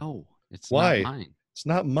 no. It's Why? Not mine. It's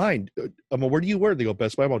not mine. Where do you work? They go,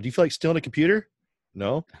 Best Buy. Well, do you feel like stealing a computer?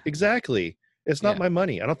 No. Exactly. It's not my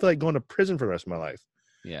money. I don't feel like going to prison for the rest of my life.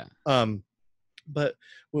 Yeah. But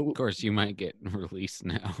of course you might get released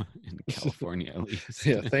now in California at least.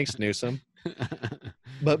 Yeah, thanks, Newsom.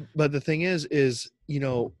 But the thing is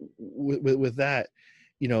with that,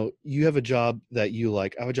 you have a job that you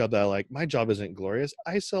like. I have a job that I like. My job isn't glorious.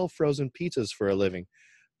 I sell frozen pizzas for a living.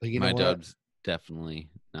 But my job's definitely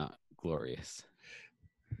not glorious.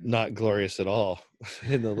 Not glorious at all,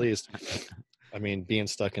 in the least. I mean, being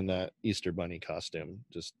stuck in that Easter Bunny costume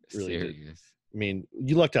just really did. I mean,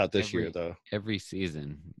 you lucked out this year, though. Every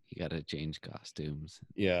season, you got to change costumes.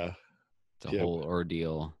 Yeah. It's a whole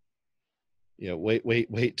ordeal. Yeah, wait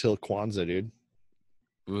till Kwanzaa, dude.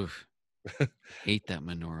 Oof. Hate that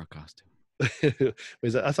menorah costume.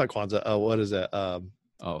 I thought Kwanzaa. What is that?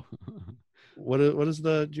 Oh. What is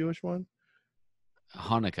the Jewish one?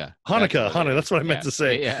 Hanukkah. Hanukkah. That's what I meant to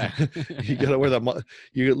say. Yeah. You gotta wear that.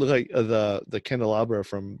 You look like the candelabra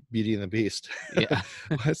from Beauty and the Beast. Yeah.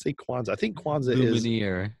 I say Kwanzaa. I think Kwanzaa is.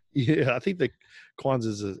 Lumiere. Yeah, I think the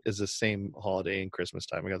Kwanzaa is the same holiday and Christmas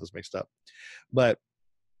time. I got this mixed up, but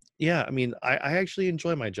yeah, I mean, I actually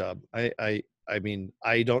enjoy my job. I mean,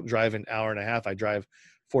 I don't drive an hour and a half. I drive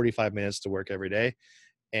 45 minutes to work every day,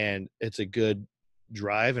 and it's a good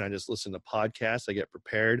drive. And I just listen to podcasts. I get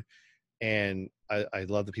prepared, and I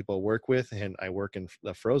love the people I work with. And I work in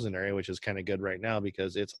the frozen area, which is kind of good right now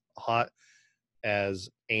because it's hot as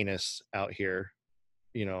anus out here.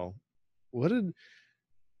 You know, what did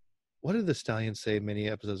the stallion say many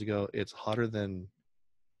episodes ago? It's hotter than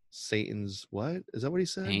Satan's what? Is that what he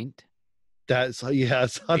said? Taint. That's yeah,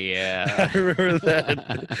 it's hot. Yeah. I remember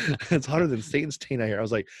that. It's hotter than Satan's taint out here. I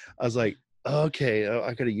was like, okay,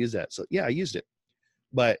 I gotta use that. So yeah, I used it.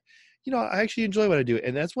 But you know, I actually enjoy what I do,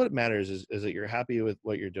 and that's what matters is that you're happy with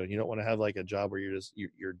what you're doing. You don't want to have like a job where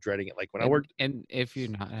you're dreading it. Like when I worked, and if you're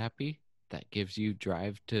not happy, that gives you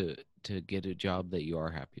drive to get a job that you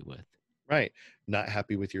are happy with. right, not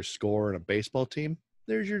happy with your score in a baseball team,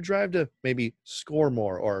 there's your drive to maybe score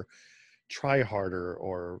more or try harder,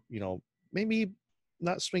 or you know, maybe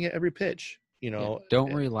not swing at every pitch. You know,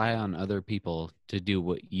 Don't rely on other people to do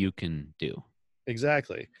what you can do.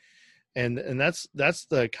 exactly. And that's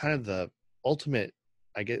the kind of the ultimate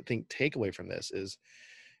think takeaway from this is,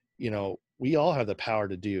 you know, we all have the power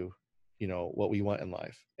to do, you know, what we want in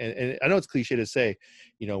life. And I know it's cliche to say,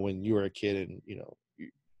 you know, when you were a kid and you know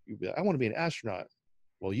you be like, I want to be an astronaut.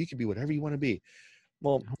 Well, you can be whatever you want to be.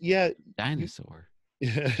 Well, yeah, Dinosaur.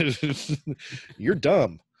 you're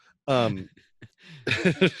dumb. I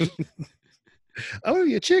want to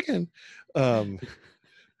be a chicken. Sky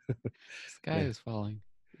is falling.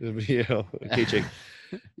 You know, okay, Jake.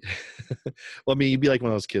 Well, I mean, you'd be like one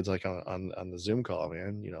of those kids like on the Zoom call,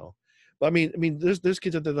 man. You know, but I mean, there's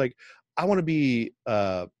kids out there like, I want to be,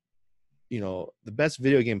 you know, the best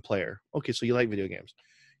video game player. Okay, so you like video games.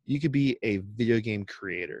 You could be a video game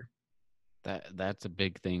creator. That's a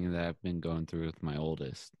big thing that I've been going through with my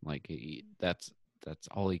oldest. Like that's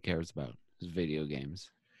all he cares about is video games.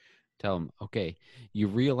 Tell him, okay, you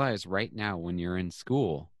realize right now when you're in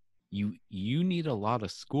school, you need a lot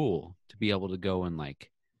of school to be able to go and like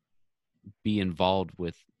be involved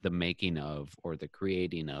with the making of or the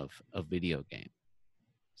creating of a video game.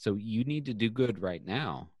 So you need to do good right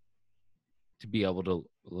now to be able to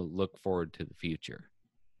look forward to the future.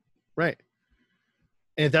 Right.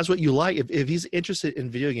 And if that's what you like, if he's interested in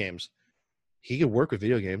video games, he could work with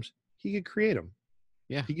video games. He could create them.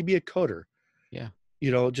 Yeah. He could be a coder. Yeah.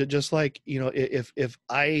 You know, just like, you know, if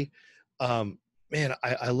I, man,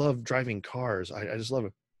 I love driving cars. I just love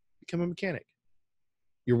it. Become a mechanic.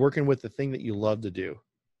 You're working with the thing that you love to do.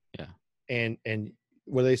 Yeah. And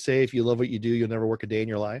where they say, if you love what you do, you'll never work a day in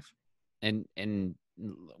your life. And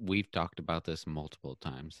we've talked about this multiple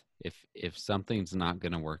times. If something's not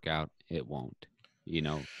going to work out, it won't. You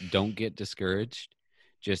know, don't get discouraged.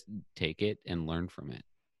 Just take it and learn from it.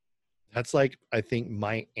 That's like, I think,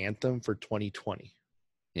 my anthem for 2020.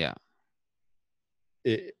 Yeah.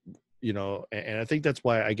 You know, and I think that's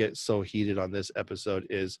why I get so heated on this episode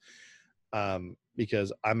is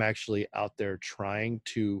because I'm actually out there trying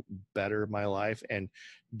to better my life and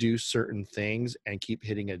do certain things and keep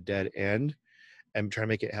hitting a dead end and trying to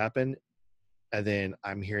make it happen. And then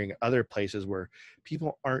I'm hearing other places where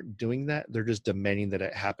people aren't doing that. They're just demanding that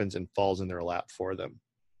it happens and falls in their lap for them.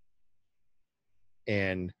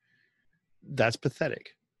 And that's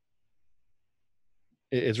pathetic.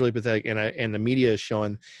 It's really pathetic. And the media is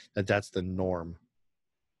showing that that's the norm.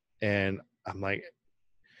 And I'm like,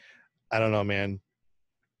 I don't know, man.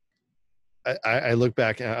 I look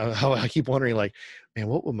back and I keep wondering, like, man,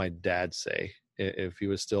 what would my dad say if he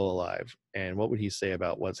was still alive? And what would he say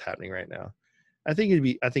about what's happening right now? I think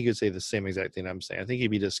he'd say the same exact thing I'm saying. I think he'd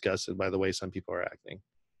be disgusted by the way some people are acting.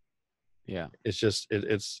 Yeah. It's just,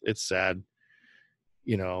 it's sad.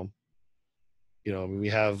 You know, we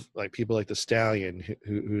have like people like the Stallion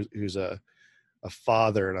who's a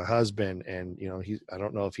father and a husband. And, you know, I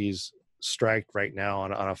don't know if he's striked right now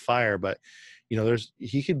on a fire, but you know,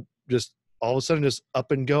 he could just all of a sudden just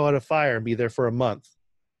up and go at a fire and be there for a month,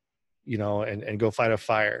 you know, and go fight a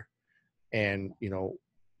fire. And, you know,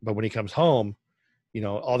 but when he comes home, you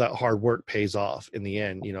know, all that hard work pays off in the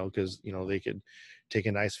end, you know, because, you know, they could take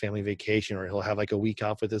a nice family vacation or he'll have like a week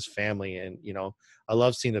off with his family. And, you know, I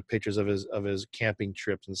love seeing the pictures of his camping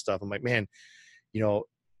trips and stuff. I'm like, man, you know,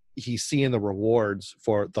 he's seeing the rewards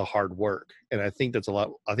for the hard work. And I think that's a lot.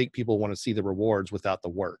 I think people want to see the rewards without the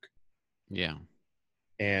work. Yeah.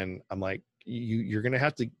 And I'm like, you're going to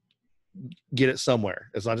have to get it somewhere.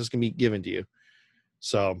 It's not just gonna be given to you.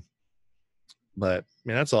 So, but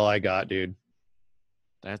man, that's all I got, dude.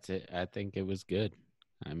 That's it. I think it was good.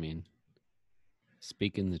 I mean,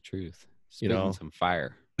 speaking the truth, You spitting know, some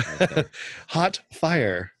fire right there. hot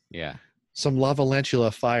fire, Yeah. some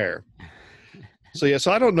lavalantula fire. So yeah,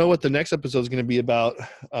 so I don't know what the next episode is going to be about.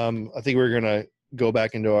 I think we're going to go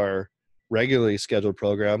back into our regularly scheduled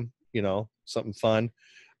program. You know, something fun.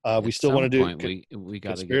 We still want to do we got to get in.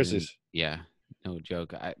 conspiracies. Yeah, no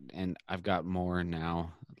joke. I've got more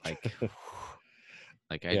now. Like,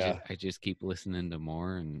 Yeah. I just keep listening to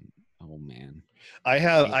more, and oh man, I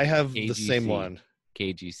have the same KGC. one.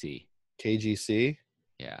 KGC. KGC.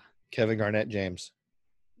 Yeah. Kevin Garnett James.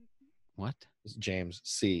 What? It's James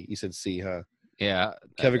C. You said C, huh? Yeah.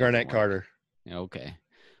 Kevin Garnett Carter. Yeah, okay.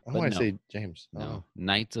 I don't want to say James. No.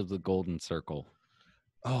 Knights of the Golden Circle.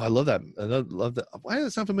 Oh, I love that. I love that. Why does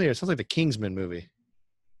it sound familiar? It sounds like the Kingsman movie.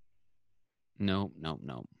 No.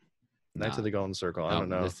 Knights of the Golden Circle. I don't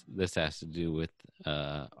know. This has to do with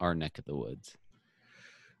our neck of the woods.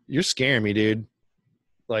 You're scaring me, dude.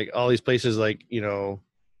 Like all these places, like, you know,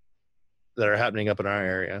 that are happening up in our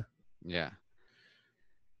area. Yeah.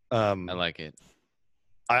 I like it.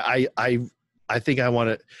 I think I want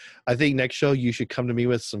to. I think next show you should come to me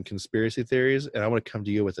with some conspiracy theories, and I want to come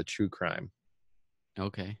to you with a true crime.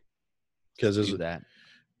 Okay.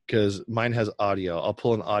 Because mine has audio. I'll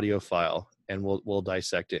pull an audio file and we'll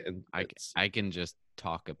dissect it. And I can just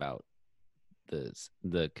talk about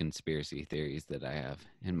the conspiracy theories that I have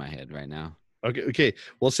in my head right now. Okay.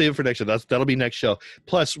 We'll save it for next show. That'll be next show.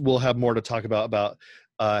 Plus, we'll have more to talk about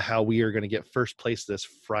how we are going to get first place this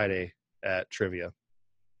Friday at trivia.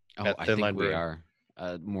 Oh, I think we are.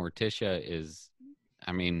 Morticia is.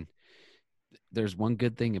 I mean, there's one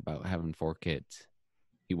good thing about having 4 kids.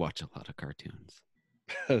 You watch a lot of cartoons.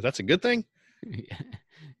 That's a good thing.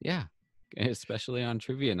 Yeah, especially on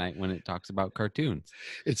trivia night when it talks about cartoons.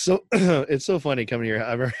 It's so funny coming here.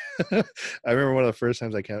 I remember one of the first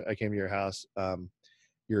times I came to your house.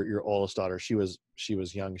 Your oldest daughter, she was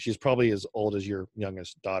young. She's probably as old as your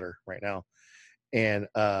youngest daughter right now. And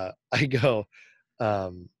I go,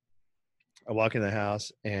 I walk in the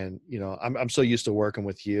house, and you know I'm so used to working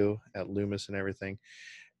with you at Loomis and everything.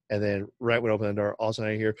 And then right when I open the door, all of a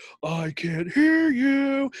sudden I hear, "I can't hear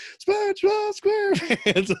you, SpongeBob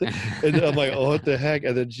SquarePants." And I'm like, "Oh, what the heck?"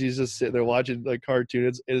 And then she's just sitting there watching like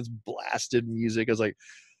cartoons, and it's blasted music. I was like,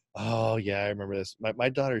 "Oh yeah, I remember this." My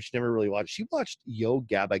daughter, she never really watched. She watched Yo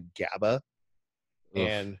Gabba Gabba,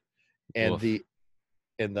 and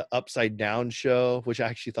the Upside Down show, which I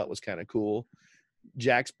actually thought was kind of cool.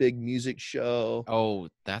 Jack's Big Music Show. Oh,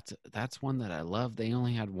 that's one that I love. They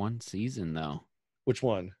only had 1 season though. Which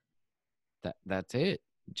one? That's it.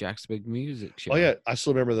 Jack's Big Music Show. Oh yeah, I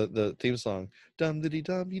still remember the theme song. Dum diddy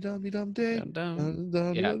dum dee dum dee dum day.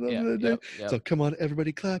 Yeah. So come on,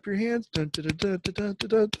 everybody, clap your hands. Dun, dun, dun, dun, dun,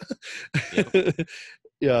 dun, dun.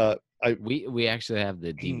 Yeah, we actually have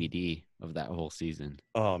the DVD of that whole season.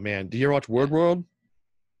 Oh man, do you ever watch Word World?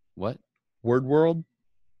 What? Word World?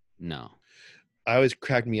 No. I always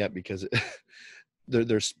cracked me up because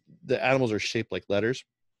there's the animals are shaped like letters,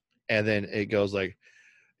 and then it goes like,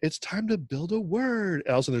 "It's time to build a word."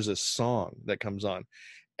 And also there's a song that comes on,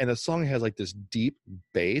 and the song has like this deep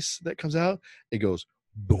bass that comes out. It goes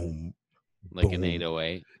boom, like boom. An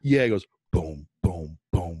 808. Yeah, it goes boom, boom,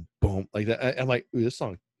 boom, boom, like that. I'm like, ooh, this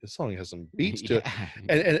song has some beats to it,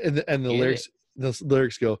 and the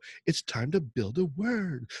lyrics go, "It's time to build a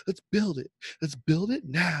word. Let's build it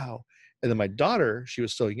now." And then my daughter, she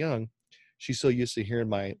was so young, she's so used to hearing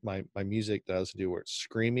my music that I was to do where it's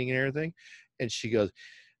screaming and everything, and she goes,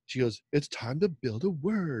 "It's time to build a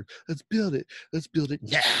word. Let's build it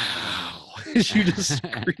now." She just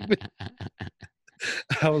screaming.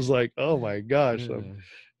 I was like, "Oh my gosh!"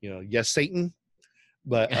 Yes, Satan,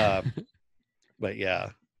 but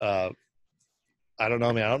yeah, I don't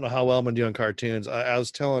know, man. I don't know how well I'm gonna do on cartoons. I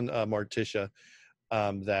was telling Morticia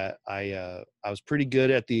that I was pretty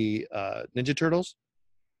good at the Ninja Turtles.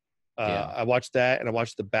 I watched that, and I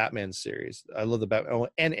watched the Batman series. I love the Batman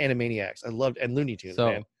and Animaniacs. I loved and Looney Tunes,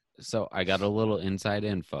 man. So I got a little inside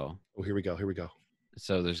info. Oh, here we go.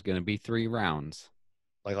 So there's going to be 3 rounds.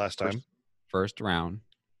 Like last time. First round,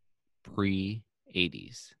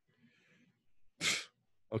 pre-80s.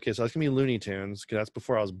 Okay, so that's going to be Looney Tunes, because that's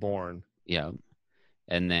before I was born. Yeah.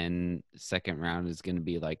 And then second round is going to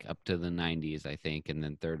be like up to the 90s, I think. And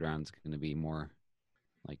then third round is going to be more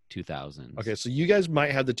like 2000s. Okay, so you guys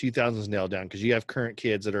might have the 2000s nailed down because you have current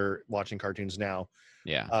kids that are watching cartoons now.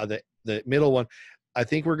 Yeah. The middle one, I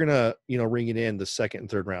think we're gonna ring it in the second and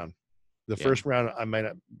third round. The first round I might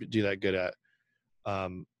not do that good at.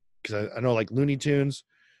 because I know like Looney Tunes,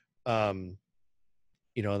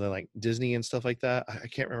 you know, and then like Disney and stuff like that. I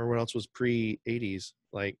can't remember what else was pre-80s.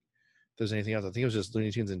 Like, if there's anything else. I think it was just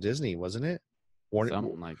Looney Tunes and Disney, wasn't it?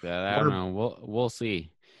 Something like that. I don't know. We'll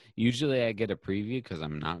see. Usually I get a preview because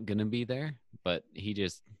I'm not gonna be there, but he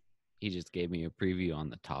just gave me a preview on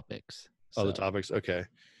the topics. Oh, the topics. Okay.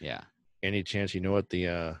 Yeah. Any chance you know what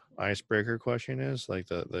the icebreaker question is? Like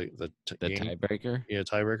the tiebreaker? Yeah,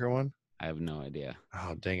 tiebreaker one. I have no idea.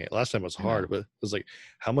 Oh, dang it! Last time was hard, but it was like,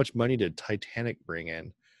 how much money did Titanic bring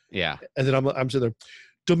in? Yeah. And then I'm sitting there,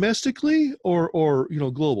 domestically or you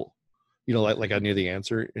know, global. You know, like I knew the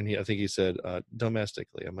answer, and I think he said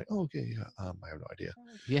domestically. I'm like, oh, okay, yeah. I have no idea.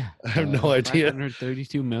 Yeah, I have no idea.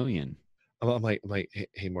 532 million. I'm like,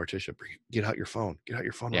 hey, Morticia, get out your phone. Get out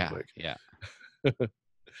your phone real quick. Yeah.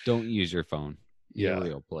 Don't use your phone. You're a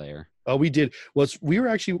real player. Oh, we did. Well, we were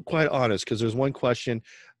actually quite honest because there's one question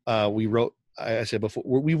we wrote. I said before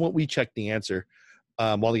we checked the answer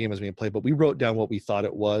while the game was being played, but we wrote down what we thought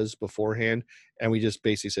it was beforehand, and we just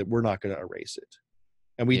basically said we're not going to erase it.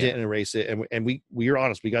 And we didn't erase it, and we were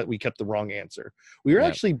honest. We kept the wrong answer. We were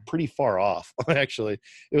actually pretty far off. Actually,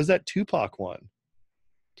 it was that Tupac one.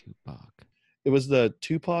 Tupac. It was the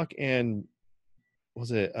Tupac and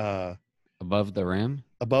was it Above the Rim?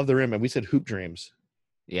 Above the Rim, and we said Hoop Dreams.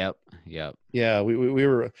 Yep. Yeah, we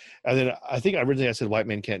were, and then I think originally I said White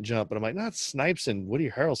Man Can't Jump, but I'm like, not Snipes and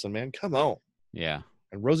Woody Harrelson, man, come on. Yeah.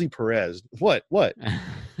 And Rosie Perez. What?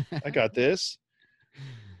 I got this.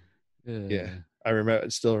 Yeah. I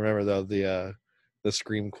still remember though the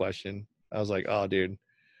Scream question. I was like, oh dude,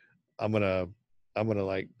 I'm gonna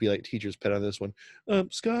like be like teacher's pet on this one.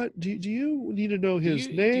 Scott, do you need to know his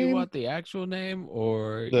name? Do you want the actual name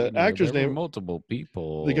or the actor's name? Multiple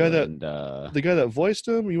people. The guy that voiced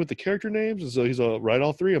him. You want the character names? And so he's all right,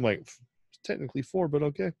 all three. I'm like, technically 4, but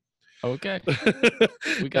okay. Okay.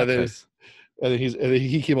 We got this. And then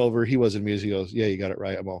he came over. He was in music. He goes, yeah, you got it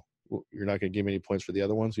right. I'm all, well, you're not going to give me any points for the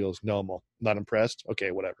other ones? He goes, no, I'm all not impressed. Okay,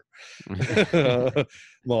 whatever.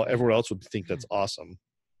 Well, everyone else would think that's awesome.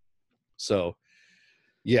 So,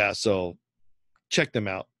 yeah, so check them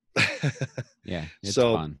out. Yeah, it's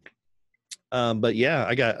fun. But yeah,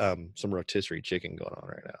 I got some rotisserie chicken going on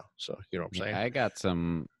right now. So, you know what I'm saying? I got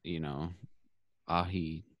some,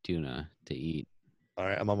 ahi tuna to eat. All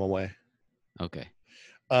right, I'm on my way. Okay.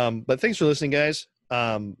 But thanks for listening, guys.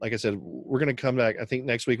 Like I said, we're going to come back. I think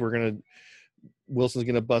next week Wilson's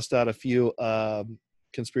going to bust out a few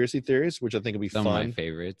conspiracy theories, which I think will be fun. Some of my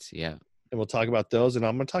favorites, yeah. And we'll talk about those. And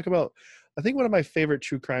I'm going to talk about, I think, one of my favorite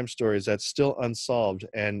true crime stories that's still unsolved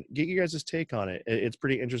and get you guys' take on it. It's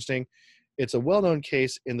pretty interesting. It's a well-known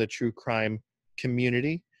case in the true crime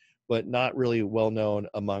community, but not really well-known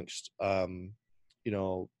amongst,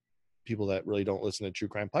 people that really don't listen to true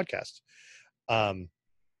crime podcasts.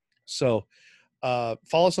 So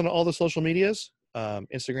follow us on all the social medias,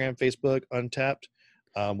 Instagram, Facebook, Untapped.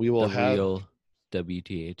 We will have real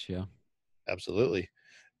WTH show. Absolutely.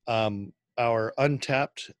 Our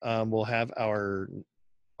Untapped will have our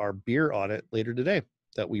beer on it later today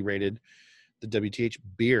that we rated, the WTH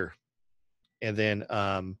beer. And then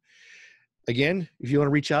again, if you want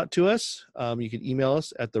to reach out to us, you can email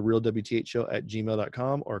us at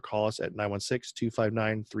therealwthshow@gmail.com or call us at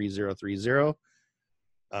 916-259-3030.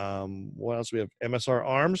 What else? We have MSR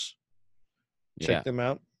Arms. Check them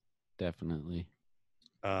out. Definitely.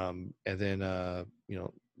 And then,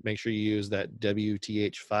 make sure you use that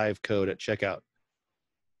WTH5 code at checkout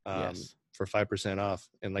for 5% off.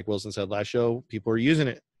 And like Wilson said last show, people are using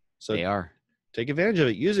it. So they are. Take advantage of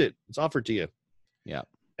it. Use it. It's offered to you. Yeah.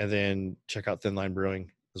 And then check out Thin Line Brewing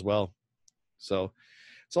as well. So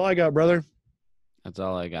that's all I got, brother. That's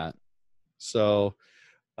all I got. So,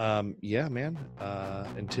 yeah, man.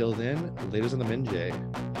 Until then, ladies and the Minjay.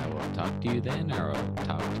 I will talk to you then, or I'll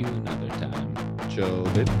talk to you another time. Joe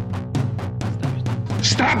did.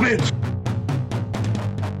 Stop it!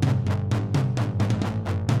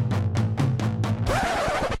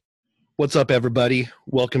 What's up, everybody?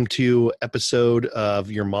 Welcome to episode of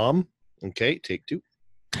Your Mom. Okay, take 2.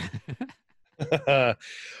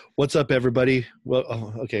 What's up, everybody?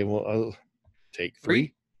 Well, okay, well, I'll take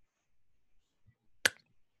 3.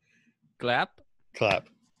 Clap. Clap.